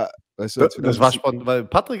 aber weißt du, das war spannend, weil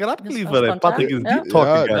Patrick hat abgeliefert. Patrick ist Deep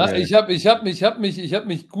Talk gegangen. Ich hab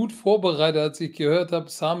mich gut vorbereitet, als ich gehört habe,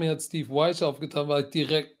 Sami hat Steve Wyche aufgetan, war ich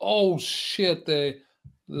direkt, oh shit, ey,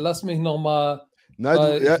 lass mich nochmal. Ich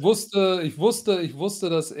wusste,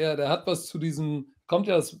 dass der hat was zu diesem,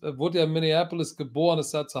 wurde ja in Minneapolis geboren,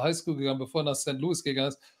 ist da zur Highschool gegangen, bevor er nach St. Louis gegangen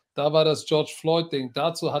ist. Da war das George Floyd-Ding,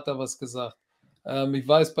 dazu hat er was gesagt. Ich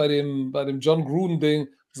weiß, bei dem John Gruden-Ding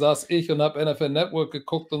saß ich und habe NFL Network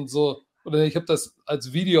geguckt und so. Oder ich habe das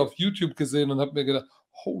als Video auf YouTube gesehen und habe mir gedacht,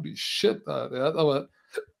 holy shit, der hat aber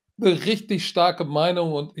eine richtig starke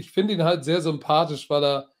Meinung und ich finde ihn halt sehr sympathisch,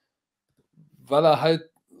 weil er halt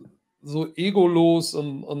so egolos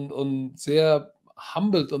und sehr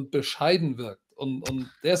humbled und bescheiden wirkt. Und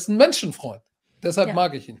der ist ein Menschenfreund. Deshalb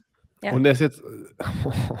mag ich ihn. Ja. Und er ist jetzt,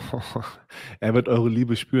 er wird eure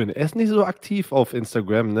Liebe spüren. Er ist nicht so aktiv auf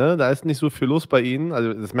Instagram, ne? Da ist nicht so viel los bei ihm.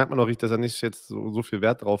 Also das merkt man auch nicht, dass er nicht jetzt so viel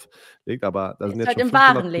Wert drauf legt, aber da sind jetzt halt schon im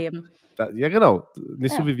wahren Leben. Ja, genau.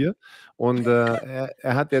 Nicht so wie wir. Und er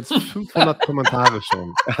hat jetzt 500 Kommentare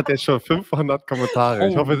schon. Er hat jetzt schon 500 Kommentare.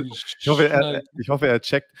 Ich hoffe, er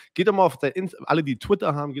checkt. Geht doch mal auf alle, die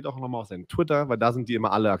Twitter haben, geht auch nochmal auf seinen Twitter, weil da sind die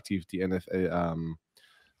immer alle aktiv, die NFL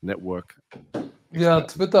Network. Ja,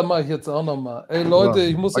 Twitter mache ich jetzt auch nochmal. Ey Leute,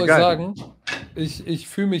 ich muss euch sagen, ich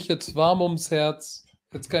fühle mich jetzt warm ums Herz.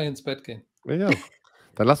 Jetzt kann ich ins Bett gehen. Ja.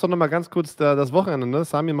 Dann lass doch nochmal ganz kurz das Wochenende, ne?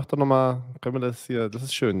 Sami macht doch nochmal, können wir das hier, das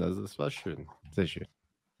ist schön, also das war schön, sehr schön.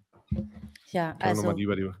 Ja, können wir nochmal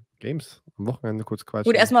über die Games am Wochenende kurz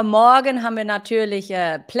quatschen. Gut, erstmal morgen haben wir natürlich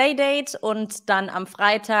Playdate und dann am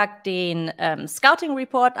Freitag den Scouting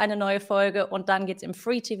Report, eine neue Folge und dann geht es im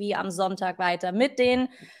Free TV am Sonntag weiter mit den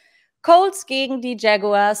Colts gegen die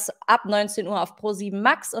Jaguars ab 19 Uhr auf Pro7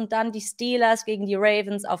 Max und dann die Steelers gegen die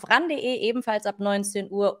Ravens auf ran.de ebenfalls ab 19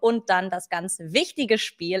 Uhr und dann das ganz wichtige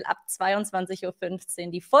Spiel ab 22.15 Uhr,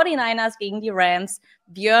 die 49ers gegen die Rams.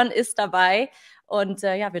 Björn ist dabei und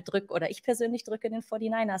wir drücken, oder ich persönlich drücke den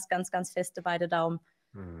 49ers ganz, ganz feste beide Daumen.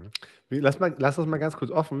 Lass das mal ganz kurz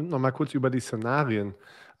offen, nochmal kurz über die Szenarien.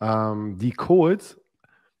 Die Colts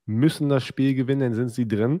müssen das Spiel gewinnen, dann sind sie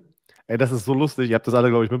drin. Ey, das ist so lustig, ihr habt das alle,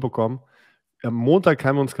 glaube ich, mitbekommen. Am Montag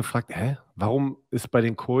haben wir uns gefragt, warum ist bei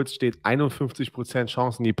den Colts steht 51%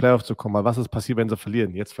 Chancen, in die Playoffs zu kommen, weil was ist passiert, wenn sie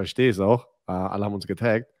verlieren? Jetzt verstehe ich es auch, alle haben uns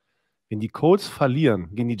getaggt. Wenn die Colts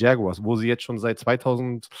verlieren gegen die Jaguars, wo sie jetzt schon seit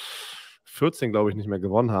 2014, glaube ich, nicht mehr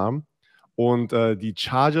gewonnen haben, und die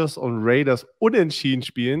Chargers und Raiders unentschieden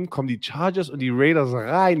spielen, kommen die Chargers und die Raiders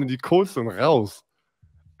rein und die Colts sind raus.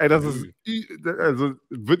 Ey, das ist, also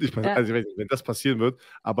wird nicht passieren, also wenn das passieren wird,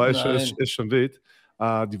 aber ist schon wild.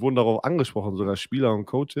 Die wurden darauf angesprochen, sogar Spieler und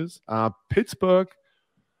Coaches. Pittsburgh,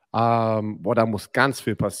 da muss ganz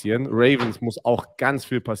viel passieren. Ravens muss auch ganz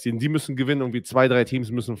viel passieren. Die müssen gewinnen, irgendwie 2, 3 Teams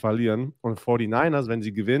müssen verlieren. Und 49ers, wenn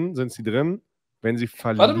sie gewinnen, sind sie drin. Wenn sie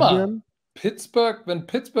verlieren... Warte mal, wenn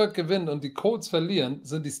Pittsburgh gewinnt und die Colts verlieren,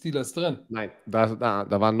 sind die Steelers drin? Nein, da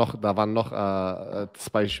waren noch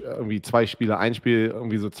 2 Spiele, ein Spiel,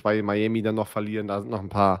 irgendwie so 2 Miami dann noch verlieren, da sind noch ein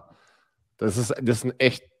paar. Das ist ein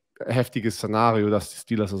echt heftiges Szenario, dass die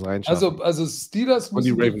Steelers das reinschaffen. Also Steelers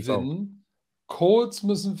müssen gewinnen, Colts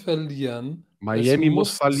müssen verlieren, Miami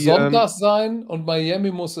muss verlieren. Sonntag sein und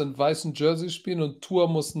Miami muss in weißen Jersey spielen und Tua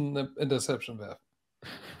muss eine Interception werfen.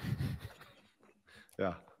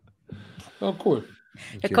 Ja. Oh, cool.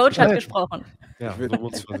 Der Coach hat gesprochen. Ja, so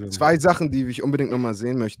 2 Sachen, die ich unbedingt nochmal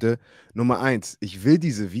sehen möchte. Nummer 1, ich will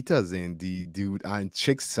diese Vita sehen, die ein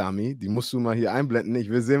Chicks Sami, die musst du mal hier einblenden. Ich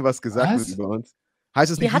will sehen, was gesagt wird über uns.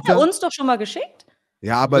 Heißt es nicht Die hat er uns doch schon mal geschickt.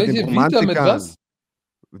 Ja, aber welche den Romantikern. Vita mit was?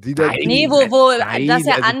 Dass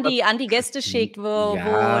er an die Gäste schickt, wo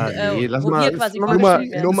wir quasi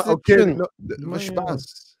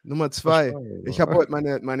Spaß. Nummer 2, ich habe heute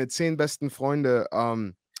meine 10 besten Freunde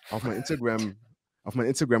auf mein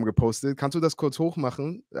Instagram gepostet. Kannst du das kurz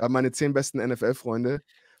hochmachen? Meine 10 besten NFL-Freunde.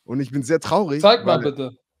 Und ich bin sehr traurig. Zeig mal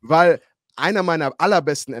bitte. Weil einer meiner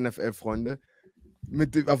allerbesten NFL-Freunde,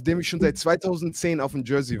 auf dem ich schon seit 2010 auf ein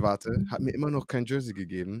Jersey warte, hat mir immer noch kein Jersey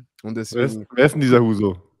gegeben. Und deswegen, wer ist denn dieser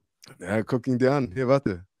Huso? Ja, guck ihn dir an. Hier,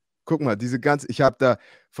 warte. Guck mal, ich habe da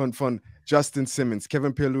von Justin Simmons,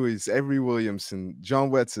 Kevin Pierre-Louis, Avery Williamson,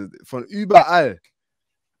 John Wetzel, von überall.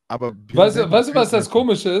 Aber weißt du, was das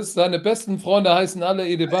Komische ist? Seine besten Freunde heißen alle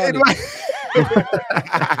Edebali.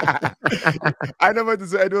 Einer meinte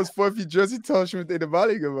so, ey, du hast voll viel Jersey-Tausch mit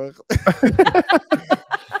Edebali gemacht.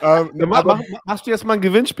 Machst du jetzt mal ein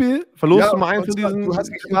Gewinnspiel? Verlost du mal einen und von zwar, diesen du hast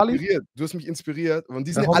mich inspiriert. Du hast mich inspiriert. Und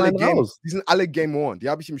die sind, hau mal einen raus. die sind alle Game On. Die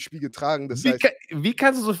habe ich im Spiel getragen. Das heißt, Wie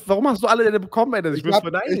kannst du so, warum hast du alle denn bekommen, ey?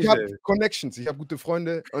 ich habe Connections, ich habe gute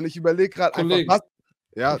Freunde und ich überlege gerade einfach, was.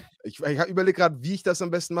 Ja, ich überlege gerade, wie ich das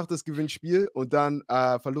am besten mache, das Gewinnspiel. Und dann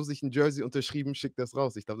verlose ich ein Jersey unterschrieben, schicke das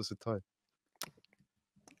raus. Ich glaube, das wird toll.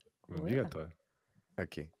 Mega toll.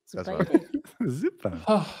 Okay. Super.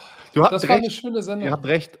 Super. Das war eine schöne Sendung. Ihr habt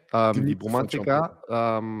recht. Die Liebe von Bromantiker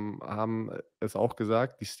haben es auch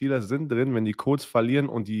gesagt, die Steelers sind drin, wenn die Colts verlieren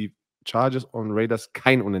und die Chargers und Raiders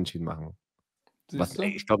kein Unentschieden machen.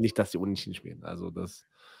 Ich glaube nicht, dass die Unentschieden spielen. Also das.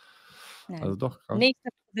 Nein. Also doch. Krass.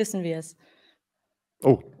 Nächstes wissen wir es.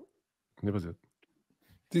 Oh, nicht passiert.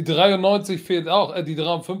 Die 93 fehlt auch, die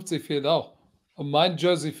 53 fehlt auch. Und mein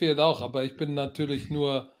Jersey fehlt auch, aber ich bin natürlich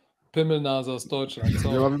nur Pimmelnase aus Deutschland. So.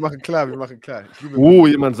 Ja, wir machen klar.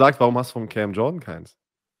 Jemand sagt, warum hast du vom Cam Jordan keins?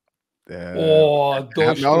 Er hat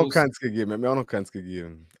mir auch noch keins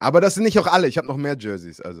gegeben. Aber das sind nicht auch alle. Ich habe noch mehr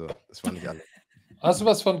Jerseys. Also, das waren nicht alle. Hast du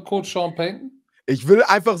was von Coach Sean Payton? Ich will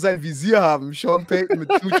einfach sein Visier haben. Sean Payton mit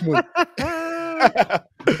Knutschmund.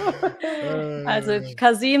 Also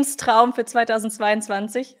Kasims Traum für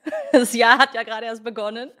 2022. Das Jahr hat ja gerade erst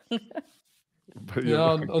begonnen.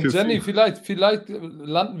 Ja, und Jenny, vielleicht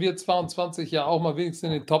landen wir 22 ja auch mal wenigstens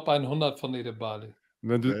in den Top 100 von Edebali.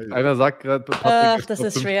 Einer sagt gerade, Ach, das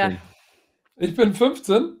ist schwer. Ich bin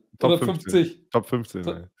 15 Top oder 15. 50? Top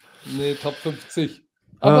 15. Nee, Top 50.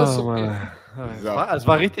 Aber ist okay. Es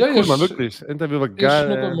war richtig cool, man, wirklich. Interview war geil.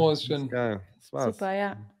 Schnuckelmäuschen. Das war's. Super,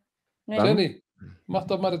 ja. Jenny, mach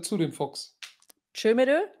doch mal dazu den Fox. Tschö mit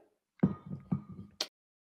Ö.